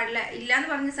ചെയ്യാൻ പാടില്ല. ഇല്ല എന്ന്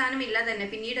പറഞ്ഞ സാധനം ഇല്ല തന്നെ,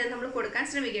 പിന്നീട് അത് നമ്മൾ കൊടുക്കാൻ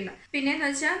ശ്രമിക്കേണ്ട. പിന്നെയെന്ന്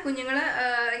വെച്ചാൽ, കുഞ്ഞുങ്ങൾ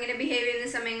ഇങ്ങനെ ബിഹേവ് ചെയ്യുന്ന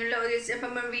സമയങ്ങളിൽ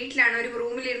ഇപ്പം വീട്ടിലാണ് ഒരു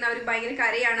റൂമിലിരുന്ന് അവർ ഭയങ്കര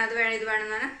കരയാണ്, അത് വേണം ഇത്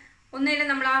വേണമെന്നാണ്, ഒന്നേലും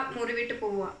നമ്മൾ ആ മുറി വിട്ട്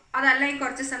പോവുക. അതല്ലെങ്കിൽ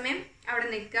കുറച്ച് സമയം അവിടെ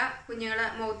നിൽക്കുക, കുഞ്ഞുങ്ങളെ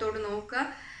മുഖത്തോട് നോക്കുക,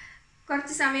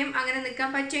 കുറച്ച് സമയം അങ്ങനെ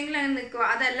നിൽക്കാൻ പറ്റുമെങ്കിൽ അങ്ങനെ നിൽക്കുക.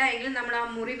 അതല്ല എങ്കിൽ നമ്മൾ ആ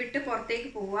മുറി വിട്ട്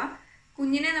പുറത്തേക്ക് പോവുക.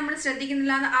 കുഞ്ഞിനെ നമ്മൾ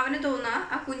ശ്രദ്ധിക്കുന്നില്ല എന്ന് അവന് തോന്നുക,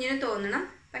 ആ കുഞ്ഞിന് തോന്നണം.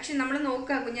 പക്ഷെ നമ്മൾ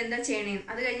നോക്കുക കുഞ്ഞ് എന്താ ചെയ്യണേന്ന്.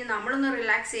 അത് കഴിഞ്ഞ് നമ്മളൊന്ന്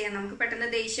റിലാക്സ് ചെയ്യാം. നമുക്ക് പെട്ടെന്ന്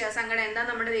ദേഷ്യ സങ്കടം എന്താ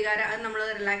നമ്മുടെ വികാരം, അത് നമ്മൾ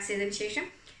റിലാക്സ് ചെയ്തതിന് ശേഷം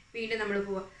വീണ്ടും നമ്മൾ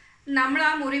പോവുക. നമ്മൾ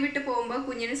ആ മുറി വിട്ട് പോകുമ്പോൾ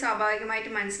കുഞ്ഞിന്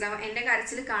സ്വാഭാവികമായിട്ട് മനസ്സിലാവും, എൻ്റെ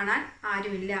കരച്ചിൽ കാണാൻ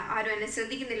ആരുമില്ല, ആരും എന്നെ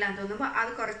ശ്രദ്ധിക്കുന്നില്ല എന്ന് തോന്നുമ്പോൾ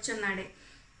അത് കുറച്ചൊന്നാടെ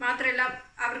മാത്രമല്ല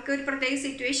അവർക്ക് ഒരു പ്രത്യേക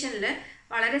സിറ്റുവേഷനിൽ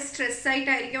വളരെ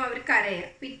സ്ട്രെസ്സായിട്ടായിരിക്കും അവർ കരയുക.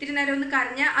 അപ്പം ഇത്തിരി നേരം ഒന്ന്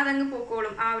കരഞ്ഞാൽ അതങ്ങ്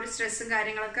പോക്കോളും, ആ ഒരു സ്ട്രെസ്സും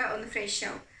കാര്യങ്ങളൊക്കെ ഒന്ന് ഫ്രഷ്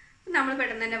ആവും. അപ്പം നമ്മൾ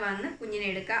പെട്ടെന്ന് തന്നെ വന്ന് കുഞ്ഞിനെ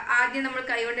എടുക്കുക. ആദ്യം നമ്മൾ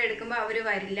കൈ കൊണ്ട് എടുക്കുമ്പോൾ അവർ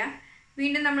വരില്ല,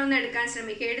 വീണ്ടും നമ്മളൊന്ന് എടുക്കാൻ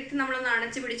ശ്രമിക്കുക. എടുത്ത് നമ്മളൊന്ന്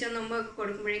അണച്ച് പിടിച്ചൊന്ന് മുമ്പൊക്കെ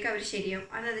കൊടുക്കുമ്പോഴേക്കും അവർ ശരിയാവും.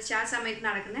 അതെന്ന് വെച്ചാൽ ആ സമയത്ത്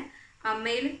നടക്കുന്ന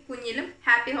അമ്മയിലും കുഞ്ഞിലും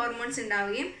ഹാപ്പി ഹോർമോൺസ്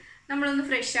ഉണ്ടാവുകയും നമ്മളൊന്ന്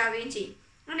ഫ്രഷ് ആവുകയും ചെയ്യും.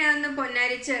 അങ്ങനെ അതൊന്ന്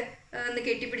പൊന്നാരിച്ച് ഒന്ന്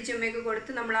കെട്ടിപ്പിടിച്ച് ഉമ്മയൊക്കെ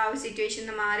കൊടുത്ത് നമ്മൾ ആ ഒരു സിറ്റുവേഷനിൽ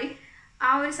നിന്ന് മാറി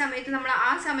ആ ഒരു സമയത്ത് നമ്മൾ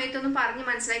ആ സമയത്തൊന്നും പറഞ്ഞ്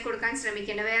മനസ്സിലാക്കി കൊടുക്കാൻ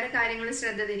ശ്രമിക്കേണ്ട, വേറെ കാര്യങ്ങൾ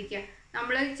ശ്രദ്ധ തിരിക്കുക.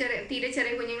 നമ്മൾ തീരെ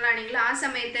ചെറിയ കുഞ്ഞുങ്ങളാണെങ്കിൽ ആ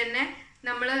സമയത്ത് തന്നെ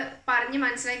നമ്മൾ പറഞ്ഞ്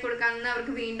മനസ്സിലാക്കി കൊടുക്കാമെന്ന്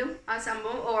അവർക്ക് വീണ്ടും ആ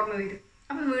സംഭവം ഓർമ്മ വരും.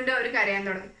 അപ്പം വീണ്ടും അവർ കരയാൻ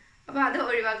തുടങ്ങും. അപ്പോൾ അത്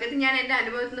ഒഴിവാക്കരുത്. ഞാൻ എൻ്റെ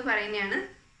അനുഭവത്തിൽ നിന്ന് പറയുന്നതാണ്.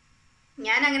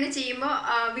 ഞാൻ അങ്ങനെ ചെയ്യുമ്പോൾ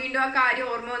വീണ്ടും ആ കാര്യം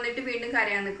ഓർമ്മ വന്നിട്ട് വീണ്ടും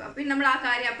കരയാൻ നിൽക്കും. അപ്പം നമ്മൾ ആ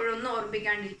കാര്യം അപ്പോഴൊന്നും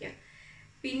ഓർമ്മിപ്പിക്കാണ്ടിരിക്കുക.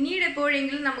 പിന്നീട്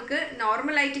എപ്പോഴെങ്കിലും നമുക്ക്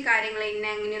നോർമലായിട്ട് കാര്യങ്ങൾ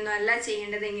എങ്ങനെയൊന്നും അല്ല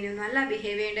ചെയ്യേണ്ടത്, എങ്ങനെയൊന്നും അല്ല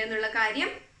ബിഹേവ് ചെയ്യേണ്ടത് എന്നുള്ള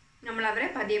കാര്യം നമ്മൾ അവരെ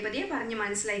പതിയെ പതിയെ പറഞ്ഞ്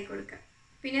മനസ്സിലാക്കി കൊടുക്കുക.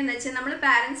 പിന്നെ എന്താ വെച്ചാൽ നമ്മൾ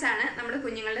പാരൻസ് ആണ് നമ്മുടെ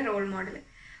കുഞ്ഞുങ്ങളുടെ റോൾ മോഡൽ.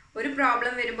 ഒരു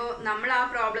പ്രോബ്ലം വരുമ്പോൾ നമ്മൾ ആ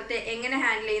പ്രോബ്ലത്തെ എങ്ങനെ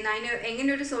ഹാൻഡിൽ ചെയ്യുന്നു, അതിന്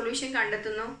എങ്ങനെ ഒരു സൊല്യൂഷൻ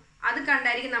കണ്ടെത്തുന്നു, അത്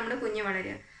കണ്ടായിരിക്കും നമ്മുടെ കുഞ്ഞ്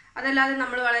വളരുക. അതല്ലാതെ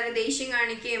നമ്മൾ വളരെ ദേഷ്യം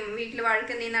കാണിക്കുകയും വീട്ടിൽ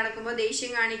വഴക്കെന്തെങ്കിലും നടക്കുമ്പോൾ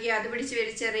ദേഷ്യം കാണിക്കുകയും അത് പിടിച്ച്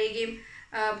വലിച്ചെറിയുകയും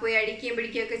പോയി അടിക്കുകയും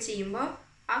പിടിക്കുകയൊക്കെ ചെയ്യുമ്പോൾ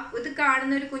ഇത്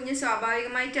കാണുന്ന ഒരു കുഞ്ഞ്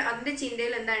സ്വാഭാവികമായിട്ട് അതിൻ്റെ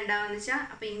ചിന്തയിൽ എന്താ ഉണ്ടാവുക വെച്ചാൽ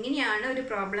അപ്പം ഇങ്ങനെയാണ് ഒരു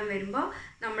പ്രോബ്ലം വരുമ്പോൾ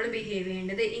നമ്മൾ ബിഹേവ്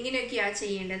ചെയ്യേണ്ടത്, ഇങ്ങനെയൊക്കെയാണ്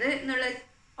ചെയ്യേണ്ടത് എന്നുള്ള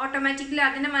ഓട്ടോമാറ്റിക്കലി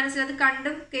അതിൻ്റെ മനസ്സിൽ അത്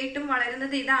കണ്ടും കേട്ടും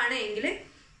വളരുന്നത് ഇതാണ് എങ്കിൽ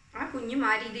ആ കുഞ്ഞും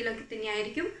ആ രീതിയിലൊക്കെ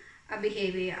തന്നെയായിരിക്കും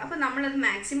ബിഹേവ് ചെയ്യുക. അപ്പോൾ നമ്മളത്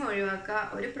മാക്സിമം ഒഴിവാക്കുക.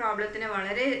 ഒരു പ്രോബ്ലത്തിനെ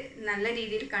വളരെ നല്ല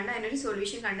രീതിയിൽ കണ്ട് അതിനൊരു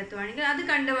സൊല്യൂഷൻ കണ്ടെത്തുവാണെങ്കിൽ അത്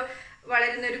കണ്ട്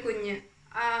വളരുന്നൊരു കുഞ്ഞ്,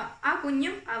 ആ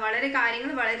കുഞ്ഞും വളരെ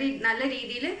കാര്യങ്ങൾ വളരെ നല്ല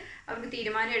രീതിയിൽ അവർക്ക്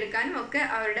തീരുമാനം എടുക്കാനും ഒക്കെ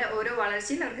അവരുടെ ഓരോ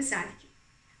വളർച്ചയിൽ അവർക്ക് സാധിക്കും.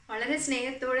 വളരെ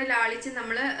സ്നേഹത്തോടെ ലാളിച്ച്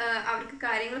നമ്മൾ അവർക്ക്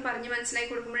കാര്യങ്ങൾ പറഞ്ഞ് മനസ്സിലാക്കി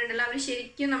കൊടുക്കുമ്പോഴുണ്ടല്ലോ അവർ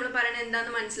ശരിക്കും നമ്മൾ പറയുന്നത്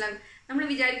എന്താണെന്ന് മനസ്സിലാകും. നമ്മൾ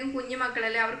വിചാരിക്കും കുഞ്ഞു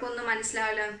മക്കളല്ലേ അവർക്കൊന്നും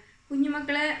മനസ്സിലാവില്ല.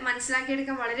 കുഞ്ഞുമക്കളെ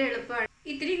മനസ്സിലാക്കിയെടുക്കാൻ വളരെ എളുപ്പമാണ്.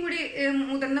 ഇത്രയും കൂടി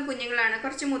മുതിർന്ന കുഞ്ഞുങ്ങളാണ്,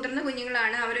 കുറച്ച് മുതിർന്ന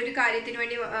കുഞ്ഞുങ്ങളാണ്, അവരൊരു കാര്യത്തിന്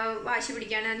വേണ്ടി വാശി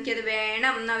പിടിക്കുകയാണ്, എനിക്കത്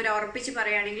വേണം എന്ന് അവർ ഉറപ്പിച്ച്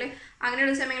പറയുകയാണെങ്കിൽ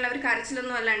അങ്ങനെയുള്ള സമയങ്ങളിൽ അവർ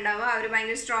കരച്ചിലൊന്നും അല്ല ഉണ്ടാവുക. അവർ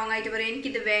ഭയങ്കര സ്ട്രോങ് ആയിട്ട് പറയും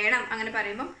എനിക്കിത് വേണം. അങ്ങനെ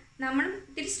പറയുമ്പം നമ്മളും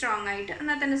ഇത്തിരി സ്ട്രോങ് ആയിട്ട്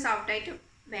എന്നാൽ തന്നെ സോഫ്റ്റായിട്ട്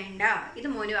വേണ്ട, ഇത്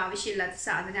മോനും ആവശ്യമില്ലാത്ത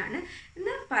സാധനമാണ്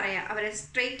എന്ന് പറയാം. അവരെ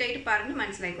സ്ട്രെയിറ്റ് ആയിട്ട് പറഞ്ഞ്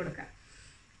മനസ്സിലാക്കി കൊടുക്കുക.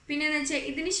 പിന്നെയെന്ന് വെച്ചാൽ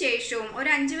ഇതിന് ശേഷവും ഒരു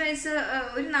 5 വയസ്സ്,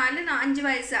 ഒരു 4-5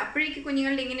 വയസ്സ് അപ്പോഴേക്ക്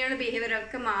കുഞ്ഞുങ്ങളുടെ ഇങ്ങനെയുള്ള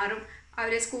ബിഹേവിയറൊക്കെ മാറും.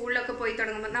 അവർ സ്കൂളിലൊക്കെ പോയി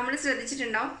തുടങ്ങുമ്പോൾ നമ്മൾ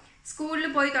ശ്രദ്ധിച്ചിട്ടുണ്ടാവും, സ്കൂളിൽ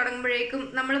പോയി തുടങ്ങുമ്പോഴേക്കും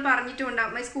നമ്മൾ പറഞ്ഞിട്ടും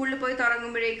ഉണ്ടാവും, സ്കൂളിൽ പോയി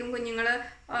തുടങ്ങുമ്പോഴേക്കും കുഞ്ഞുങ്ങൾ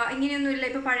ഇങ്ങനെയൊന്നുമില്ല,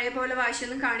 ഇപ്പോൾ പഴയ പോലെ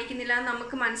വാശിയൊന്നും കാണിക്കുന്നില്ല എന്ന്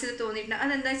നമുക്ക് മനസ്സിൽ തോന്നിയിട്ടുണ്ട്.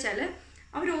 അതെന്താ വെച്ചാൽ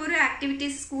അവർ ഓരോ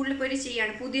ആക്ടിവിറ്റീസ് സ്കൂളിൽ പോയി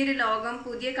ചെയ്യാണ്, പുതിയൊരു ലോകം,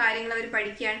 പുതിയ കാര്യങ്ങൾ അവർ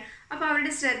പഠിക്കുകയാണ്. അപ്പോൾ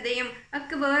അവരുടെ ശ്രദ്ധയും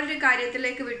ഒക്കെ വേറൊരു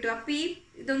കാര്യത്തിലേക്ക് വിട്ടു. അപ്പോൾ ഈ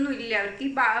ഇതൊന്നും ഇല്ല, അവർക്ക് ഈ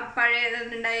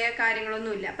പഴയതുണ്ടായ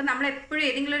കാര്യങ്ങളൊന്നും ഇല്ല. അപ്പം നമ്മൾ എപ്പോഴും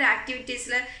ഏതെങ്കിലും ഒരു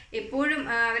ആക്ടിവിറ്റീസിൽ എപ്പോഴും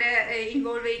അവരെ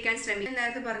ഇൻവോൾവ് ചെയ്യിക്കാൻ ശ്രമിക്കും.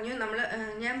 നേരത്തെ പറഞ്ഞു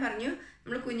ഞാൻ പറഞ്ഞു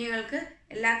നമ്മൾ കുഞ്ഞുങ്ങൾക്ക്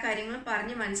എല്ലാ കാര്യങ്ങളും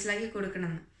പറഞ്ഞ് മനസ്സിലാക്കി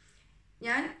കൊടുക്കണമെന്ന്.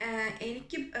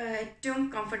 എനിക്ക് ഏറ്റവും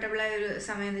കംഫർട്ടബിളായ ഒരു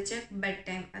സമയം എന്ന് വെച്ചാൽ ബെഡ്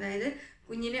ടൈം, അതായത്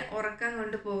കുഞ്ഞിനെ ഉറക്കാൻ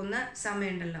കൊണ്ടുപോകുന്ന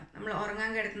സമയമുണ്ടല്ലോ, നമ്മൾ ഉറങ്ങാൻ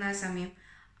കിടക്കുന്ന ആ സമയം,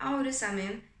 ആ ഒരു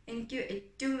സമയം എനിക്ക്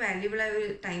ഏറ്റവും വാല്യുബിളായ ഒരു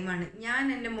ടൈമാണ്. ഞാൻ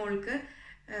എൻ്റെ മോൾക്ക്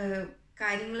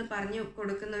കാര്യങ്ങൾ പറഞ്ഞു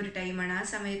കൊടുക്കുന്ന ഒരു ടൈമാണ്. ആ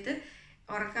സമയത്ത്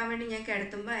ഉറക്കാൻ വേണ്ടി ഞാൻ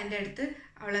കിടത്തുമ്പോൾ എൻ്റെ അടുത്ത്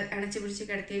അവളെ അണച്ചു പിടിച്ച്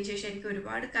കിടത്തിയതിന് ശേഷം എനിക്ക്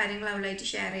ഒരുപാട് കാര്യങ്ങൾ അവളായിട്ട്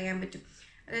ഷെയർ ചെയ്യാൻ പറ്റും.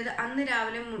 അതായത് അന്ന്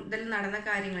രാവിലെ മുതൽ നടന്ന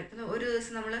കാര്യങ്ങൾ, ഇപ്പം ഒരു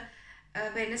ദിവസം നമ്മൾ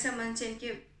ഇപ്പം എന്നെ സംബന്ധിച്ച് എനിക്ക്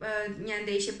ഞാൻ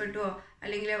ദേഷ്യപ്പെട്ടുവോ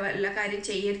അല്ലെങ്കിൽ വല്ല കാര്യം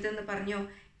ചെയ്യരുതെന്ന് പറഞ്ഞോ,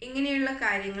 ഇങ്ങനെയുള്ള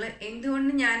കാര്യങ്ങൾ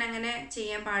എന്തുകൊണ്ട് ഞാൻ അങ്ങനെ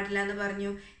ചെയ്യാൻ പാടില്ല എന്ന്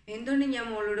പറഞ്ഞു, എന്തുകൊണ്ട് ഞാൻ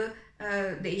മോളോട്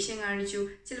ദേഷ്യം കാണിച്ചു.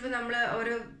 ചിലപ്പോൾ നമ്മൾ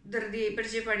ഓരോ ധൃതി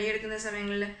പിടിച്ച് പണിയെടുക്കുന്ന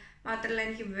സമയങ്ങളിൽ മാത്രമല്ല,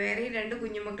 എനിക്ക് വേറെ 2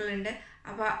 കുഞ്ഞുമക്കളുണ്ട്.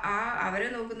 അപ്പോൾ അവരെ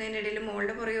നോക്കുന്നതിൻ്റെ ഇടയിൽ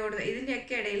മോളുടെ പുറകെ ഓടുക,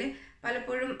 ഇതിൻ്റെയൊക്കെ ഇടയിൽ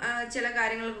പലപ്പോഴും ചില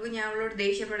കാര്യങ്ങൾക്കൊക്കെ ഞാൻ അവളോട്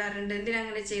ദേഷ്യപ്പെടാറുണ്ട്.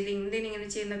 എന്തിനങ്ങനെ ചെയ്ത്, എന്തിനിങ്ങനെ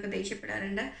ചെയ്യുന്നൊക്കെ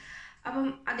ദേഷ്യപ്പെടാറുണ്ട്. അപ്പം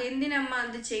അതെന്തിനമ്മ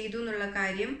അത് ചെയ്തു എന്നുള്ള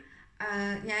കാര്യം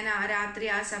ഞാൻ രാത്രി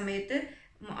ആ സമയത്ത്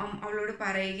അവളോട്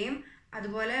പറയുകയും,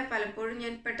 അതുപോലെ പലപ്പോഴും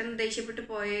ഞാൻ പെട്ടെന്ന് ദേഷ്യപ്പെട്ട്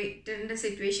പോയിട്ടുണ്ട്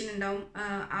സിറ്റുവേഷൻ ഉണ്ടാവും.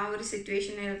 ആ ഒരു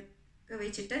സിറ്റുവേഷനെ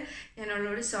വെച്ചിട്ട് ഞാൻ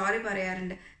അവളോട് സോറി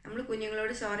പറയാറുണ്ട്. നമ്മൾ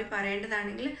കുഞ്ഞുങ്ങളോട് സോറി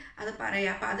പറയേണ്ടതാണെങ്കിൽ അത്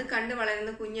പറയാം. അപ്പം അത് കണ്ട്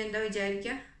വളരുന്ന കുഞ്ഞ് എന്താ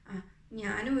വിചാരിക്കുക,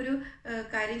 ഞാനും ഒരു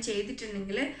കാര്യം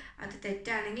ചെയ്തിട്ടുണ്ടെങ്കിൽ അത്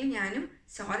തെറ്റാണെങ്കിൽ ഞാനും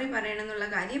സോറി പറയണം എന്നുള്ള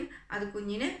കാര്യം അത്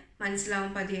കുഞ്ഞിന്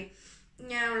മനസ്സിലാവും പതിയെ.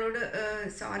 ഞാൻ അവളോട്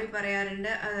സോറി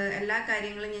പറയാറുണ്ട്. എല്ലാ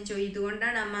കാര്യങ്ങളും ഞാൻ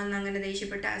ഇതുകൊണ്ടാണ് അമ്മ അന്ന് അങ്ങനെ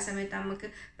ദേഷ്യപ്പെട്ട, ആ സമയത്ത് അമ്മക്ക്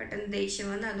പെട്ടെന്ന് ദേഷ്യം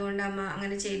വന്ന് അതുകൊണ്ട് അമ്മ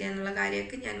അങ്ങനെ ചെയ്തെന്നുള്ള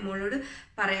കാര്യമൊക്കെ ഞാൻ മോളോട്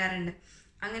പറയാറുണ്ട്.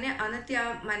 അങ്ങനെ അന്നത്തെ ആ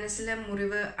മനസ്സിലെ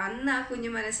മുറിവ്, അന്ന് ആ കുഞ്ഞു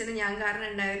മനസ്സിന് ഞാൻ കാരണം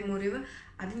ഉണ്ടായ ഒരു മുറിവ്,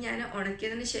 അത് ഞാൻ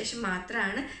ഉണക്കിയതിന് ശേഷം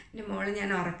മാത്രമാണ് എൻ്റെ മോളെ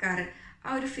ഞാൻ ഉറക്കാറ്.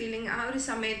 ആ ഒരു ഫീലിംഗ്, ആ ഒരു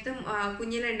സമയത്തും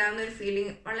കുഞ്ഞിലുണ്ടാകുന്ന ഒരു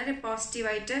ഫീലിംഗ് വളരെ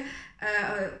പോസിറ്റീവായിട്ട്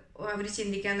അവർ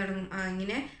ചിന്തിക്കാൻ തുടങ്ങും.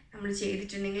 ഇങ്ങനെ നമ്മൾ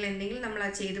ചെയ്തിട്ടുണ്ടെങ്കിൽ, എന്തെങ്കിലും നമ്മൾ ആ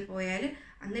ചെയ്തു പോയാൽ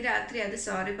അന്ന് രാത്രി അത്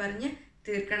സോറി പറഞ്ഞ്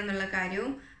തീർക്കണം എന്നുള്ള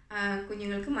കാര്യവും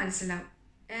കുഞ്ഞുങ്ങൾക്ക് മനസ്സിലാവും.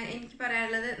 എനിക്ക്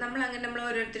പറയാനുള്ളത്, നമ്മൾ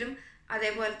ഓരോരുത്തരും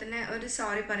അതേപോലെ തന്നെ ഒരു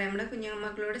സോറി പറയാം. നമ്മുടെ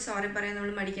കുഞ്ഞുമക്കളോട് സോറി പറയാൻ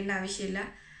നമ്മൾ മടിക്കേണ്ട ആവശ്യമില്ല.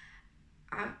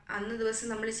 അന്ന് ദിവസം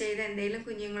നമ്മൾ ചെയ്ത എന്തെങ്കിലും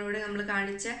കുഞ്ഞുങ്ങളോട് നമ്മൾ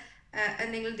കാണിച്ച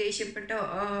എന്തെങ്കിലും ദേഷ്യപ്പെട്ടോ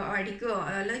അടിക്കുകയോ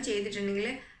എല്ലാം ചെയ്തിട്ടുണ്ടെങ്കിൽ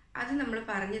അത് നമ്മൾ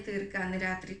പറഞ്ഞു തീർക്കുക അന്ന്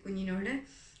രാത്രി കുഞ്ഞിനോട്.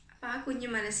 അപ്പം ആ കുഞ്ഞു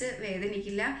മനസ്സ്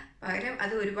വേദനിക്കില്ല, പകരം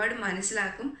അത് ഒരുപാട്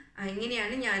മനസ്സിലാക്കും.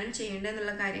 എങ്ങനെയാണ് ഞാനും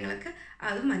ചെയ്യേണ്ടതെന്നുള്ള കാര്യങ്ങളൊക്കെ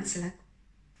അതും മനസ്സിലാക്കും.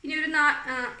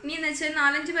 ഇനിയെന്ന് വെച്ചാൽ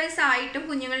 4-5 വയസ്സായിട്ടും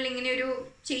കുഞ്ഞുങ്ങളിൽ ഇങ്ങനെ ഒരു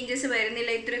ചേഞ്ചസ്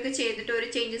വരുന്നില്ല, ഇത്രയൊക്കെ ചെയ്തിട്ട് ഒരു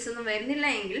ചേഞ്ചസ് ഒന്നും വരുന്നില്ല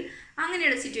എങ്കിൽ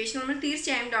അങ്ങനെയുള്ള സിറ്റുവേഷൻ നമ്മൾ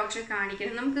തീർച്ചയായും ഡോക്ടറെ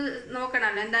കാണിക്കണം. നമുക്ക്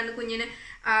നോക്കണമല്ലോ എന്താണ് കുഞ്ഞിന്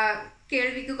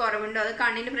കേൾവിക്ക് കുറവുണ്ടോ, അത്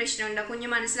കണ്ണിന് പ്രശ്നമുണ്ടോ, കുഞ്ഞ്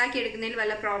മനസ്സിലാക്കി എടുക്കുന്നതിൽ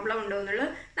വല്ല പ്രോബ്ലം ഉണ്ടോ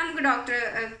എന്നുള്ളത് നമുക്ക് ഡോക്ടറെ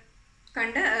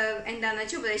കണ്ട് എന്താണെന്ന്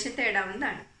വെച്ചാൽ ഉപദേശം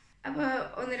തേടാവുന്നതാണ്. അപ്പോൾ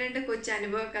 1-2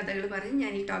 കൊച്ചനുഭവ കഥകൾ പറഞ്ഞ്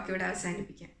ഞാൻ ഈ ടോക്ക് ഇവിടെ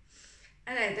അവസാനിപ്പിക്കാം.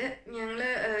 അതായത് ഞങ്ങൾ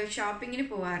ഷോപ്പിങ്ങിന്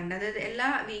പോകാറുണ്ട്. അതായത് എല്ലാ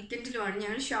വീക്കെൻഡിലുമാണ്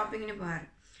ഞങ്ങൾ ഷോപ്പിങ്ങിന് പോകാറ്.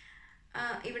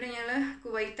 ഇവിടെ ഞങ്ങൾ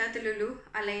കുവൈത്താത്ത ലുലു,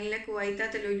 അലൈനിലെ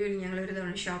കുവൈത്താത്ത ലുലുവിൽ ഞങ്ങൾ ഒരു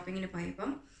തവണ ഷോപ്പിങ്ങിന്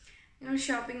പോയപ്പം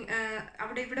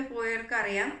ഞങ്ങൾ ഇവിടെ പോയവർക്ക്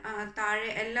അറിയാം, താഴെ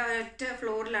എല്ലാ ഒറ്റ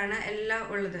ഫ്ലോറിലാണ് എല്ലാം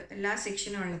ഉള്ളത്, എല്ലാ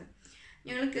സെക്ഷനും ഉള്ളത്.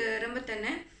 ഞങ്ങൾ കയറുമ്പോൾ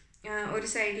തന്നെ ഒരു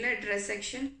സൈഡിൽ ഡ്രസ്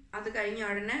സെക്ഷൻ, അത് കഴിഞ്ഞ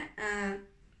ഉടനെ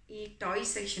ഈ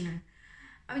ടോയ്സ് സെക്ഷനാണ്.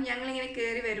 അപ്പം ഞങ്ങളിങ്ങനെ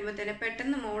കയറി വരുമ്പോൾ തന്നെ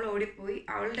പെട്ടെന്ന് മോൾ ഓടിപ്പോയി.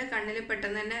 അവളുടെ കണ്ണിൽ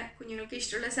പെട്ടെന്ന് തന്നെ, കുഞ്ഞുങ്ങൾക്ക്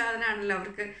ഇഷ്ടമുള്ള സാധനമാണല്ലോ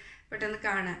അവർക്ക് പെട്ടെന്ന്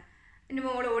കാണാൻ, എൻ്റെ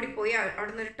മോൾ ഓടിപ്പോയി അവിടെ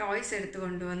നിന്ന് ഒരു ടോയ്സ് എടുത്ത്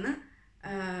കൊണ്ടുവന്ന്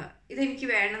ഇതെനിക്ക്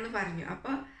വേണമെന്ന് പറഞ്ഞു.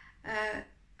 അപ്പോൾ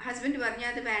ഹസ്ബൻഡ് പറഞ്ഞു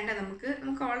അത് വേണ്ട,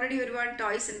 നമുക്ക് ഓൾറെഡി ഒരുപാട്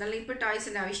ടോയ്സ് ഉണ്ടല്ലോ, ഇപ്പോൾ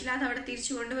ടോയ്സിൻ്റെ ആവശ്യമില്ല, അത് അവിടെ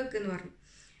തിരിച്ചു കൊണ്ട് വെക്കുമെന്ന് പറഞ്ഞു.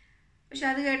 പക്ഷെ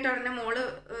അത് കേട്ട ഉടനെ മോള്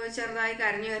ചെറുതായി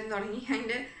കരഞ്ഞു തുടങ്ങി.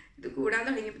 അതിൻ്റെ ഇത് കൂടാൻ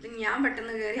തുടങ്ങിയപ്പോഴത്തേക്കും ഞാൻ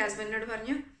പെട്ടെന്ന് കയറി ഹസ്ബൻഡിനോട്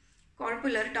പറഞ്ഞു,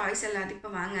 കുഴപ്പമില്ല, ഒരു ടോയ്സ് അല്ല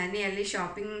അതിപ്പോൾ വാങ്ങാൻ, അല്ലെങ്കിൽ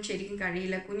ഷോപ്പിംഗ് ശരിക്കും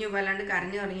കഴിയില്ല, കുഞ്ഞു വല്ലാണ്ട്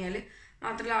കരഞ്ഞു തുടങ്ങിയാൽ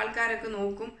മാത്രമല്ല ആൾക്കാരൊക്കെ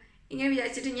നോക്കും, ഇങ്ങനെ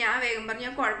വിചാരിച്ചിട്ട് ഞാൻ വേഗം പറഞ്ഞു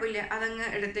കുഴപ്പമില്ല അതങ്ങ്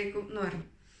എടുത്തേക്കും എന്ന് പറഞ്ഞു.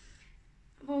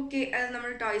 അപ്പോൾ ഓക്കെ, അത്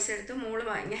നമ്മൾ ടോയ്സ് എടുത്ത് മോള്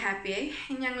ഭയങ്കര ഹാപ്പിയായി.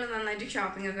 ഞങ്ങൾ നന്നായിട്ട്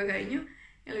ഷോപ്പിംഗ് ഒക്കെ കഴിഞ്ഞു,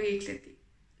 ഞങ്ങൾ വീട്ടിലെത്തി.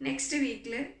 നെക്സ്റ്റ്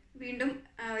വീക്കിൽ വീണ്ടും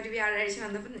ഒരു വ്യാഴാഴ്ച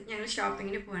വന്നപ്പോൾ ഞങ്ങൾ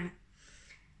ഷോപ്പിങ്ങിന് പോവാണ്.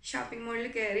 ഷോപ്പിംഗ് മോളിൽ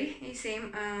കയറി, ഈ സെയിം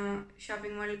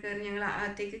ഷോപ്പിംഗ് മോളിൽ കയറി ഞങ്ങൾ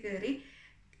അകത്തേക്ക് കയറി.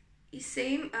 ഈ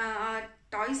സെയിം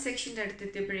ടോയ്സ് സെക്ഷൻ്റെ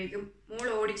അടുത്തെത്തിയപ്പോഴേക്കും മോൾ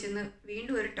ഓടിച്ചെന്ന്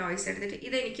വീണ്ടും ഒരു ടോയ്സ് എടുത്തിട്ട്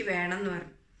ഇതെനിക്ക് വേണം എന്ന്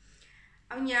പറഞ്ഞു.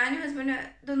 അപ്പം ഞാനും ഹസ്ബൻഡ്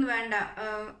ഇതൊന്നും വേണ്ട,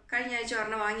 കഴിഞ്ഞ ആഴ്ച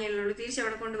ഒരെണ്ണം വാങ്ങിയല്ലോ,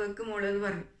 തിരിച്ചവിടെ കൊണ്ട് വെക്കും മോള് എന്ന്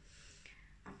പറഞ്ഞു.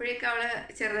 അപ്പോഴേക്കും അവൾ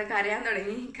ചെറുതായി കരയാൻ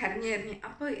തുടങ്ങി, കരഞ്ഞ്.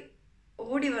 അപ്പോൾ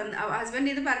ഓടി വന്ന്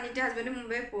ഹസ്ബൻഡ് ഇത് പറഞ്ഞിട്ട് ഹസ്ബൻഡ്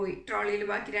മുമ്പേ പോയി ട്രോളിയിൽ,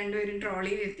 ബാക്കി 2 പേരും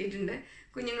ട്രോളിയിൽ എത്തിയിട്ടുണ്ട്,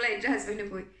 കുഞ്ഞുങ്ങളായിട്ട് ഹസ്ബൻഡ്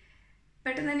പോയി.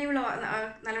 പെട്ടെന്ന് തന്നെ ഇവൾ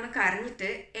നല്ലോണം കരഞ്ഞിട്ട്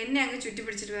എന്നെ അങ്ങ് ചുറ്റി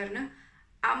പിടിച്ചിട്ട് പറഞ്ഞു,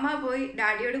 അമ്മ പോയി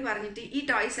ഡാഡിയോട് പറഞ്ഞിട്ട് ഈ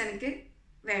ടോയ്സ് എനിക്ക്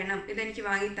വേണം, ഇതെനിക്ക്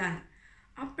വാങ്ങിത്താണ്.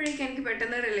 അപ്പോഴേക്കും എനിക്ക്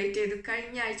പെട്ടെന്ന് റിലേറ്റ് ചെയ്തു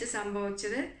കഴിഞ്ഞ ആഴ്ച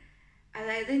സംഭവിച്ചത്.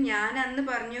 അതായത് ഞാൻ അന്ന്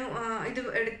പറഞ്ഞു ഇത്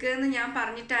എടുക്കുമെന്ന് ഞാൻ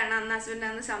പറഞ്ഞിട്ടാണ് അന്ന് ഹസ്ബൻഡ്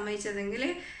അന്ന് സമ്മതിച്ചതെങ്കിൽ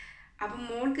അപ്പം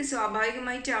മോൾക്ക്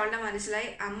സ്വാഭാവികമായിട്ട് അവളുടെ മനസ്സിലായി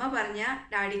അമ്മ പറഞ്ഞാൽ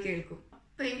ഡാഡി കേൾക്കും.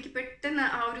 അപ്പോൾ എനിക്ക് പെട്ടെന്ന്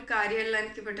ആ ഒരു കാര്യമെല്ലാം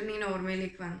എനിക്ക് പെട്ടെന്ന് ഇങ്ങനെ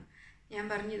ഓർമ്മയിലേക്ക് വന്നു. ഞാൻ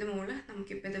പറഞ്ഞു ഇത് മോള്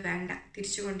നമുക്കിപ്പോൾ ഇത് വേണ്ട,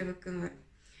 തിരിച്ചു കൊണ്ട് വെക്കുമെന്ന് പറഞ്ഞു.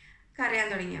 കരയാൻ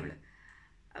തുടങ്ങി അവൾ.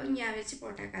 അപ്പം ഞാൻ വെച്ച്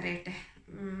പോട്ടെ കരയട്ടെ,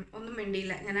 ഒന്നും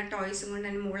മിണ്ടിയില്ല. ഞാൻ ആ ടോയ്സും കൊണ്ട്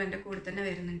എൻ്റെ മോൾ എൻ്റെ കൂടെ തന്നെ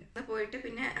വരുന്നുണ്ട്. അത് പോയിട്ട്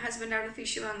പിന്നെ ഹസ്ബൻഡ് അവിടെ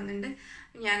ഫിഷ് വാങ്ങുന്നുണ്ട്,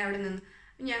 ഞാൻ അവിടെ നിന്ന്.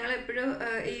 ഞങ്ങളെപ്പോഴും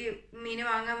ഈ മീൻ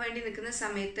വാങ്ങാൻ വേണ്ടി നിൽക്കുന്ന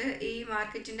സമയത്ത് ഈ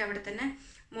മാർക്കറ്റിൻ്റെ അവിടെ തന്നെ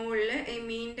മുകളിൽ ഈ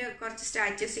മീനിൻ്റെ കുറച്ച്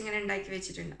സ്റ്റാച്യൂസ് ഇങ്ങനെ ഉണ്ടാക്കി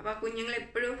വെച്ചിട്ടുണ്ട്. അപ്പോൾ ആ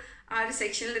കുഞ്ഞുങ്ങളെപ്പോഴും ആ ഒരു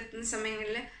സെക്ഷനിൽ എത്തുന്ന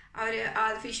സമയങ്ങളിൽ അവർ ആ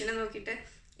ഫിഷിനെ നോക്കിയിട്ട്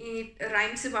ഈ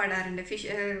റൈംസ് പാടാറുണ്ട്,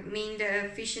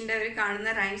 ഫിഷിൻ്റെ അവർ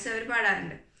കാണുന്ന റൈംസ് അവർ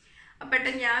പാടാറുണ്ട്. അപ്പം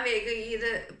പെട്ടെന്ന് ഞാൻ വേഗം ഇത്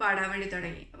പാടാൻ വേണ്ടി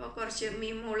തുടങ്ങി. അപ്പോൾ കുറച്ച്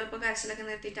മോളിപ്പോൾ കരച്ചിലൊക്കെ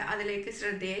നിർത്തിയിട്ട് അതിലേക്ക്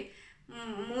ശ്രദ്ധയായി.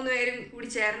 3 പേരും കൂടി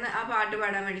ചേർന്ന് ആ പാട്ട്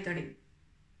പാടാൻ വേണ്ടി തുടങ്ങി.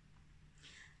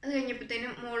 അത്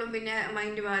കഴിഞ്ഞപ്പോഴത്തേനും മോളും പിന്നെ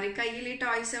മൈൻഡ് മാറി. കയ്യിൽ ഈ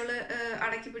ടോയ്സ് അവൾ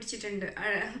അടക്കി പിടിച്ചിട്ടുണ്ട്,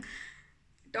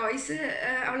 ടോയ്സ്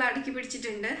അവൾ അടക്കി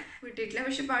പിടിച്ചിട്ടുണ്ട്, വിട്ടിട്ടില്ല,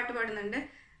 പക്ഷെ പാട്ട് പാടുന്നുണ്ട്.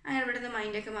 അങ്ങനെ ഇവിടുന്ന്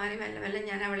മൈൻഡൊക്കെ മാറി മെല്ലെ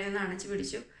ഞാൻ അവളെ ഒന്ന് അണച്ചു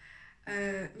പിടിച്ചു.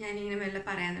 ഞാനിങ്ങനെ മെല്ലെ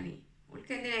പറയാൻ തുടങ്ങി,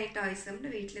 അവൾക്ക് എന്തിനായി ടോയ്സ്, നമ്മുടെ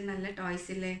വീട്ടിൽ നല്ല ടോയ്സ്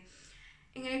ഇല്ലേ,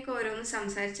 ഇങ്ങനെയൊക്കെ ഓരോന്നും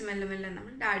സംസാരിച്ച് മെല്ലെ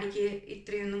നമ്മൾ ഡാഡിക്ക്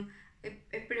ഇത്രയൊന്നും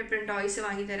എപ്പോഴെപ്പോഴും ടോയ്സ്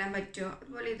വാങ്ങി തരാൻ പറ്റുമോ,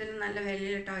 അതുപോലെ ഇതെല്ലാം നല്ല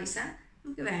വിലയുള്ള ടോയ്സാണ്,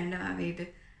 നമുക്ക് വേണ്ട ഇത്,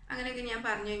 അങ്ങനെയൊക്കെ ഞാൻ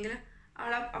പറഞ്ഞെങ്കിലും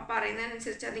അവൾ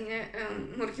പറയുന്നതിനനുസരിച്ച് അതിങ്ങനെ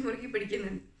മുറുക്കി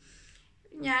പിടിക്കുന്നുണ്ട്.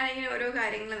 ഞാനിങ്ങനെ ഓരോ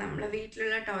കാര്യങ്ങൾ നമ്മളെ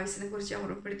വീട്ടിലുള്ള ടോയ്സിനെ കുറിച്ച്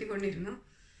ഓർമ്മപ്പെടുത്തിക്കൊണ്ടിരുന്നു.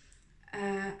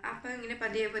 അപ്പോൾ ഇങ്ങനെ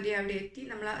പതിയെ അവിടെ എത്തി.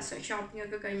 നമ്മൾ ഷോപ്പിംഗ്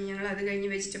ഒക്കെ കഴിഞ്ഞ് ഞങ്ങൾ അത് കഴിഞ്ഞ്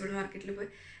വെജിറ്റബിൾ മാർക്കറ്റിൽ പോയി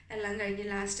എല്ലാം കഴിഞ്ഞ്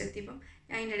ലാസ്റ്റ് എത്തിയപ്പം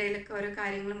ഞാൻ അതിൻ്റെ ഇടയിലൊക്കെ ഓരോ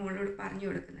കാര്യങ്ങൾ മോളോട് പറഞ്ഞു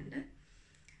കൊടുക്കുന്നുണ്ട്.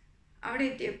 അവിടെ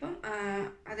എത്തിയപ്പം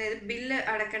അതായത് ബില്ല്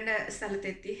അടക്കേണ്ട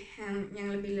സ്ഥലത്തെത്തി.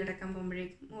 ഞങ്ങൾ ബില്ല് അടക്കാൻ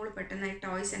പോകുമ്പോഴേക്കും മോള് പെട്ടെന്നായി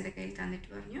ടോയ്സ് എൻ്റെ കയ്യിൽ തന്നിട്ട്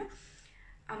പറഞ്ഞു,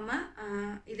 അമ്മ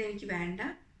ഇതെനിക്ക് വേണ്ട,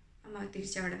 അമ്മ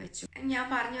തിരിച്ചവിടെ വെച്ചു. ഞാൻ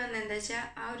പറഞ്ഞു വന്നത് എന്താ വെച്ചാൽ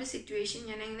ആ ഒരു സിറ്റുവേഷൻ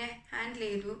ഞാൻ എങ്ങനെ ഹാൻഡിൽ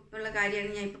ചെയ്തു എന്നുള്ള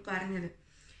കാര്യമാണ് ഞാൻ ഇപ്പോൾ പറഞ്ഞത്.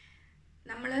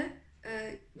 നമ്മൾ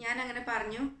ഞാൻ അങ്ങനെ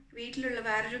പറഞ്ഞു, വീട്ടിലുള്ള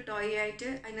വേറൊരു ടോയ് ആയിട്ട്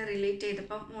അതിനെ റിലേറ്റ്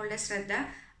ചെയ്തപ്പോൾ മോളുടെ ശ്രദ്ധ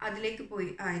അതിലേക്ക് പോയി.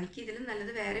 എനിക്ക് ഇതിലും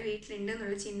നല്ലത് വേറെ വീട്ടിലുണ്ട്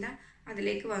എന്നുള്ള ചിന്ത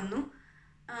അതിലേക്ക് വന്നു.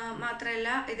 മാത്രമല്ല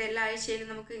ഇതെല്ലാ ആഴ്ചയിലും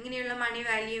നമുക്ക് ഇങ്ങനെയുള്ള മണി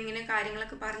വാല്യൂ ഇങ്ങനെ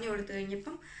കാര്യങ്ങളൊക്കെ പറഞ്ഞു കൊടുത്തു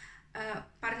കഴിഞ്ഞപ്പം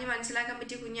പറഞ്ഞ് മനസ്സിലാക്കാൻ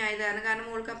പറ്റിയ കുഞ്ഞായതാണ്. കാരണം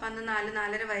മോൾക്ക് അപ്പം അന്ന്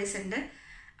 4-4.5 വയസ്സുണ്ട്.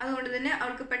 അതുകൊണ്ട് തന്നെ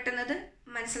അവൾക്ക് പെട്ടെന്നത്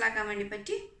മനസ്സിലാക്കാൻ വേണ്ടി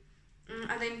പറ്റി.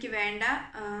 അതെനിക്ക് വേണ്ട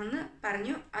എന്ന്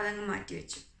പറഞ്ഞു, അതങ്ങ് മാറ്റി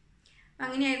വെച്ചു.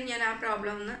 അങ്ങനെയായിരുന്നു ഞാൻ ആ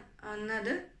പ്രോബ്ലം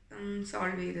അന്നത്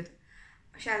സോൾവ് ചെയ്തത്.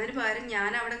 പക്ഷെ അതിന് പകരം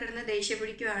ഞാൻ അവിടെ കിടന്ന് ദേഷ്യം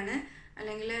പിടിക്കുകയാണ്,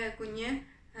 അല്ലെങ്കിൽ കുഞ്ഞ്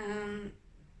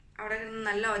അവിടെ കിടന്ന്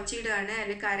നല്ല ഒച്ചയിടുകയാണ്,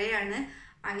 അല്ലെങ്കിൽ കരയാണ്,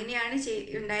 അങ്ങനെയാണ്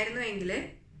ഉണ്ടായിരുന്നുവെങ്കിൽ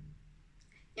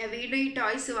ഞാൻ വീണ്ടും ഈ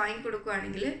ടോയ്സ്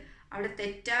വാങ്ങിക്കൊടുക്കുകയാണെങ്കിൽ അവിടെ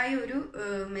തെറ്റായ ഒരു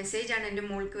മെസ്സേജാണ് എൻ്റെ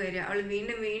മോൾക്ക് വരിക. അവൾ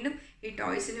വീണ്ടും വീണ്ടും ഈ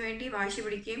ടോയ്സിന് വേണ്ടി വാശി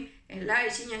പിടിക്കുകയും എല്ലാ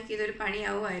ആഴ്ചയും ഞങ്ങൾക്ക് ഇതൊരു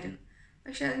പണിയാവുമായിരുന്നു.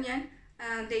 പക്ഷെ അത് ഞാൻ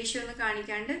ദേഷ്യമൊന്നും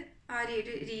കാണിക്കാണ്ട് ആ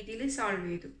ഒരു രീതിയിൽ സോൾവ്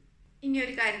ചെയ്തു. ഇനി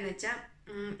ഒരു കാര്യം എന്ന് വെച്ചാൽ,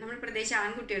 നമ്മൾ പ്രത്യേകിച്ച്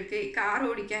ആൺകുട്ടികൾക്ക് കാർ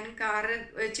ഓടിക്കാനും കാറ്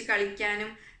വെച്ച്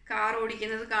കളിക്കാനും കാർ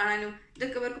ഓടിക്കുന്നത് കാണാനും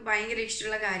ഇതൊക്കെ അവർക്ക് ഭയങ്കര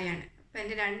ഇഷ്ടമുള്ള കാര്യമാണ്. അപ്പം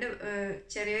എൻ്റെ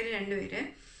ചെറിയൊരു 2 പേര്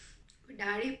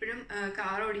ഡാഡി ഇപ്പോഴും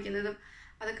കാർ ഓടിക്കുന്നതും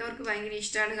അതൊക്കെ അവർക്ക് ഭയങ്കര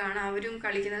ഇഷ്ടമാണ് കാണാൻ. അവരും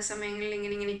കളിക്കുന്ന സമയങ്ങളിൽ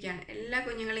ഇങ്ങനെയൊക്കെയാണ്. എല്ലാ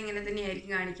കുഞ്ഞുങ്ങളും ഇങ്ങനെ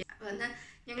തന്നെയായിരിക്കും കാണിക്കുക. അപ്പോൾ അന്ന്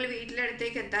ഞങ്ങൾ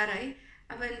വീട്ടിലടുത്തേക്ക് എത്താറായി.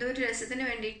 അപ്പോൾ എന്തോ ഒരു രസത്തിന്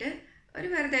വേണ്ടിയിട്ട്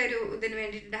വെറുതെ ഒരു ഇതിന്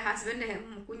വേണ്ടിയിട്ട് ഹസ്ബൻഡ്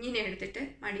കുഞ്ഞിനെ എടുത്തിട്ട്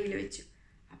മടിയിൽ വെച്ചു.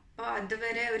 അപ്പോൾ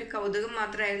അതുവരെ ഒരു കൗതുകം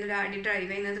മാത്രമായിരുന്നു ഡാഡി ഡ്രൈവ്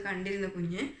ചെയ്യുന്നത് കണ്ടിരുന്ന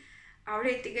കുഞ്ഞ്. അവിടെ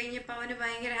എത്തിക്കഴിഞ്ഞപ്പോൾ അവന്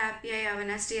ഭയങ്കര ഹാപ്പിയായി. അവൻ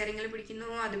ആ സ്റ്റിയറിങ്ങിൽ പിടിക്കുന്നു,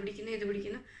 അത് പിടിക്കുന്നു, ഇത്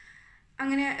പിടിക്കുന്നു.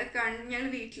 അങ്ങനെ ഞങ്ങൾ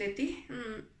വീട്ടിലെത്തി.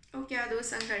 ഓക്കെ, ആ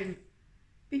ദിവസം കഴിഞ്ഞു.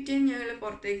 പിറ്റേന്ന് ഞങ്ങൾ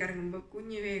പുറത്തേക്ക് ഇറങ്ങുമ്പോൾ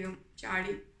കുഞ്ഞ് വേഗം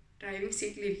ചാടി ഡ്രൈവിംഗ്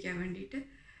സീറ്റിലിരിക്കാൻ വേണ്ടിയിട്ട്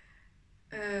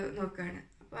നോക്കുകയാണ്.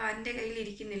 അപ്പോൾ അവൻ്റെ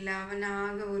കയ്യിലിരിക്കുന്നില്ല. അവൻ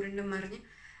ആകെ ഉരുണ്ടും മറിഞ്ഞ്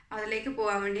അതിലേക്ക്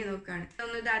പോകാൻ വേണ്ടി നോക്കുകയാണ്.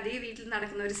 ഇത് അതേ വീട്ടിൽ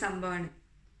നടക്കുന്ന ഒരു സംഭവമാണ്.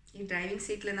 ഈ ഡ്രൈവിംഗ്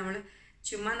സീറ്റിൽ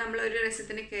നമ്മളൊരു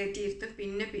രസത്തിന് കയറ്റിയിരുത്തും,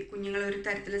 പിന്നെ കുഞ്ഞുങ്ങൾ ഒരു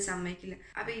തരത്തിൽ സമ്മതിക്കില്ല.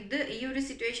 അപ്പോൾ ഈ ഒരു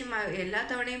സിറ്റുവേഷൻ എല്ലാ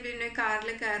തവണയും പിന്നെ കാറിൽ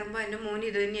കയറുമ്പോൾ എൻ്റെ മോന്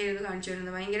ഇത് തന്നെയായിരുന്നു കാണിച്ചു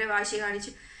വരുന്നത്. ഭയങ്കര വാശി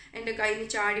കാണിച്ച് എൻ്റെ കയ്യിൽ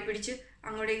നിന്ന് ചാടി പിടിച്ച്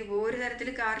അങ്ങോട്ടേക്ക് പോകും. ഒരു തരത്തിൽ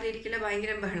കാറിലിരിക്കില്ല,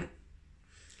 ഭയങ്കര ബഹളം.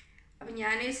 അപ്പം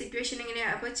ഞാൻ ഈ സിറ്റുവേഷൻ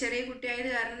ഇങ്ങനെയാണ്. അപ്പോൾ ചെറിയ കുട്ടിയായത്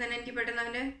കാരണം തന്നെ എനിക്ക് പെട്ടെന്ന്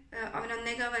അവൻ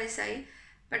 1.25 വയസ്സായി.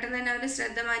 പെട്ടെന്ന് തന്നെ അവൻ്റെ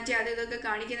ശ്രദ്ധ മാറ്റി അത് ഇതൊക്കെ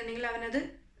കാണിക്കുന്നുണ്ടെങ്കിൽ അവനത്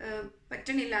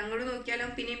പറ്റണില്ല. അങ്ങോട്ട്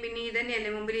നോക്കിയാലും പിന്നെയും ഇത് തന്നെയല്ലേ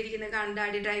മുമ്പിലിരിക്കുന്നത്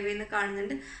ഡാഡി ഡ്രൈവ് ചെയ്യുന്ന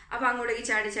കാണുന്നുണ്ട്. അപ്പോൾ അങ്ങോട്ടേക്ക്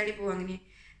ചാടി പോകും. അങ്ങനെ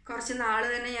കുറച്ച് നാൾ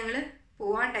തന്നെ ഞങ്ങൾ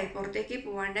പുറത്തേക്ക്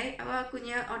പോവാണ്ടായി. അപ്പോൾ ആ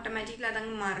കുഞ്ഞ് ഓട്ടോമാറ്റിക്കലി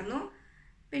അതങ്ങ് മറന്നു.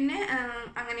 പിന്നെ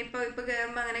അങ്ങനെ ഇപ്പോൾ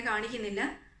കയറുമ്പോൾ അങ്ങനെ കാണിക്കുന്നില്ല.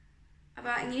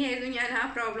 അപ്പോൾ ഇങ്ങനെയായിരുന്നു ഞാൻ ആ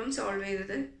പ്രോബ്ലം സോൾവ്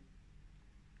ചെയ്തത്.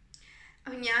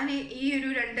 അപ്പം ഞാൻ ഈ ഒരു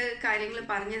 2 കാര്യങ്ങൾ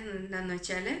പറഞ്ഞത് എന്താണെന്ന്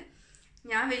വെച്ചാൽ,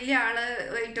 ഞാൻ വലിയ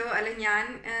ആളായിട്ടോ അല്ല ഞാൻ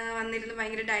വന്നിരുന്ന്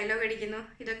ഭയങ്കര ഡയലോഗ് അടിക്കുന്നു,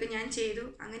 ഇതൊക്കെ ഞാൻ ചെയ്തു,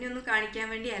 അങ്ങനെയൊന്നും കാണിക്കാൻ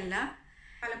വേണ്ടിയല്ല.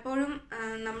 പലപ്പോഴും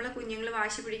നമ്മളെ കുഞ്ഞുങ്ങൾ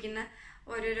വാശി പിടിക്കുന്ന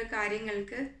ഓരോരോ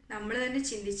കാര്യങ്ങൾക്ക് നമ്മൾ തന്നെ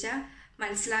ചിന്തിച്ചാൽ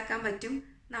മനസ്സിലാക്കാൻ പറ്റും.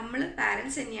 നമ്മൾ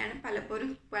പാരൻസ് തന്നെയാണ്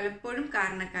പലപ്പോഴും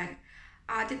കാരണക്കാർ.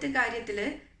 ആദ്യത്തെ കാര്യത്തിൽ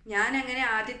ഞാൻ അങ്ങനെ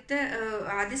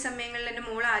ആദ്യ സമയങ്ങളിൽ എൻ്റെ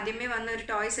മോൾ ആദ്യമേ വന്ന ഒരു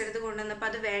ടോയ്സ് എടുത്ത് കൊണ്ടുവന്നപ്പോൾ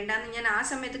അത് വേണ്ടാന്ന് ഞാൻ ആ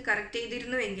സമയത്ത് കറക്റ്റ്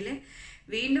ചെയ്തിരുന്നുവെങ്കിൽ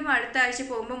വീണ്ടും അടുത്ത ആഴ്ച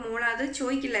പോകുമ്പോൾ മോൾ അത്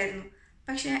ചോദിക്കില്ലായിരുന്നു.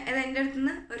 പക്ഷേ അത് എൻ്റെ അടുത്ത്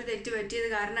നിന്ന് ഒരു തെറ്റ് പറ്റിയത്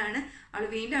കാരണമാണ് അവൾ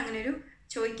വീണ്ടും അങ്ങനെ ഒരു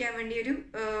ചോദിക്കാൻ വേണ്ടി ഒരു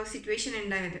സിറ്റുവേഷൻ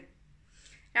ഉണ്ടായത്.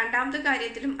 രണ്ടാമത്തെ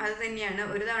കാര്യത്തിലും അത് തന്നെയാണ്.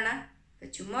 ഒരു തവണ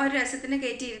ചുമ്മാ ഒരു രസത്തിന്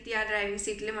കയറ്റിയിരുത്തി ആ ഡ്രൈവിംഗ്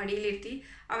സീറ്റിൽ മടിയിലിരുത്തി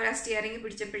അവർ ആ സ്റ്റിയറിംഗ്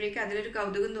പിടിച്ചപ്പോഴേക്ക് അതിലൊരു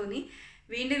കൗതുകം തോന്നി.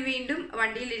 വീണ്ടും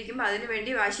വണ്ടിയിലിരിക്കുമ്പോൾ അതിനു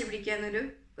വേണ്ടി വാശി പിടിക്കാന്നൊരു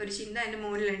ചിന്ത എൻ്റെ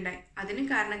മുന്നിലുണ്ടായി. അതിന്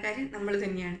കാരണക്കാരി നമ്മൾ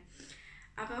തന്നെയാണ്.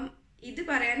 അപ്പം ഇത്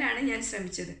പറയാനാണ് ഞാൻ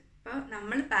ശ്രമിച്ചത്. അപ്പോൾ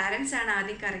നമ്മൾ പാരൻസാണ്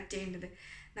ആദ്യം കറക്റ്റ് ചെയ്യേണ്ടത്.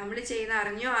 നമ്മൾ ചെയ്യുന്ന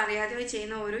അറിഞ്ഞോ അറിയാതെയോ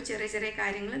ചെയ്യുന്ന ഓരോ ചെറിയ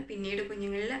കാര്യങ്ങൾ പിന്നീട്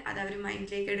കുഞ്ഞുങ്ങളിൽ അത് അവർ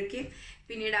മൈൻഡിലേക്ക് എടുക്കുകയും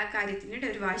പിന്നീട് ആ കാര്യത്തിനോട്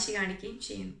ഒരു വാശി കാണിക്കുകയും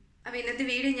ചെയ്യുന്നു. അപ്പോൾ ഇന്നത്തെ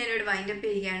വീഡിയോ ഞാനിവിടെ വൈൻഡപ്പ്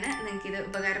ചെയ്യുകയാണ്. നിങ്ങൾക്കിത്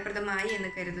ഉപകാരപ്രദമായി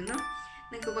എന്ന് കരുതുന്നു.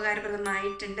 നിങ്ങൾക്ക്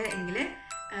ഉപകാരപ്രദമായിട്ടുണ്ട് എങ്കിൽ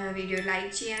വീഡിയോ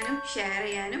ലൈക്ക് ചെയ്യാനും ഷെയർ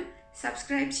ചെയ്യാനും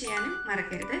സബ്സ്ക്രൈബ് ചെയ്യാനും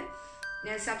മറക്കരുത്.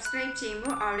 സബ്സ്ക്രൈബ്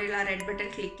ചെയ്യുമ്പോൾ അവിടെയുള്ള റെഡ് ബട്ടൺ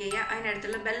ക്ലിക്ക് ചെയ്യുക.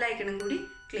 അതിനടുത്തുള്ള ബെൽ ഐക്കണും കൂടി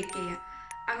ക്ലിക്ക് ചെയ്യുക.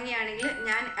 അങ്ങനെയാണെങ്കിൽ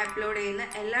ഞാൻ അപ്ലോഡ് ചെയ്യുന്ന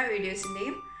എല്ലാ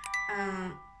വീഡിയോസിൻ്റെയും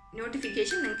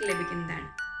നോട്ടിഫിക്കേഷൻ നിങ്ങൾക്ക് ലഭിക്കുന്നതാണ്.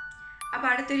 അപ്പോൾ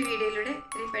അടുത്തൊരു വീഡിയോയിലൂടെ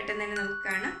പെട്ടെന്ന് തന്നെ നമുക്ക്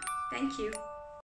കാണാം. Thank you.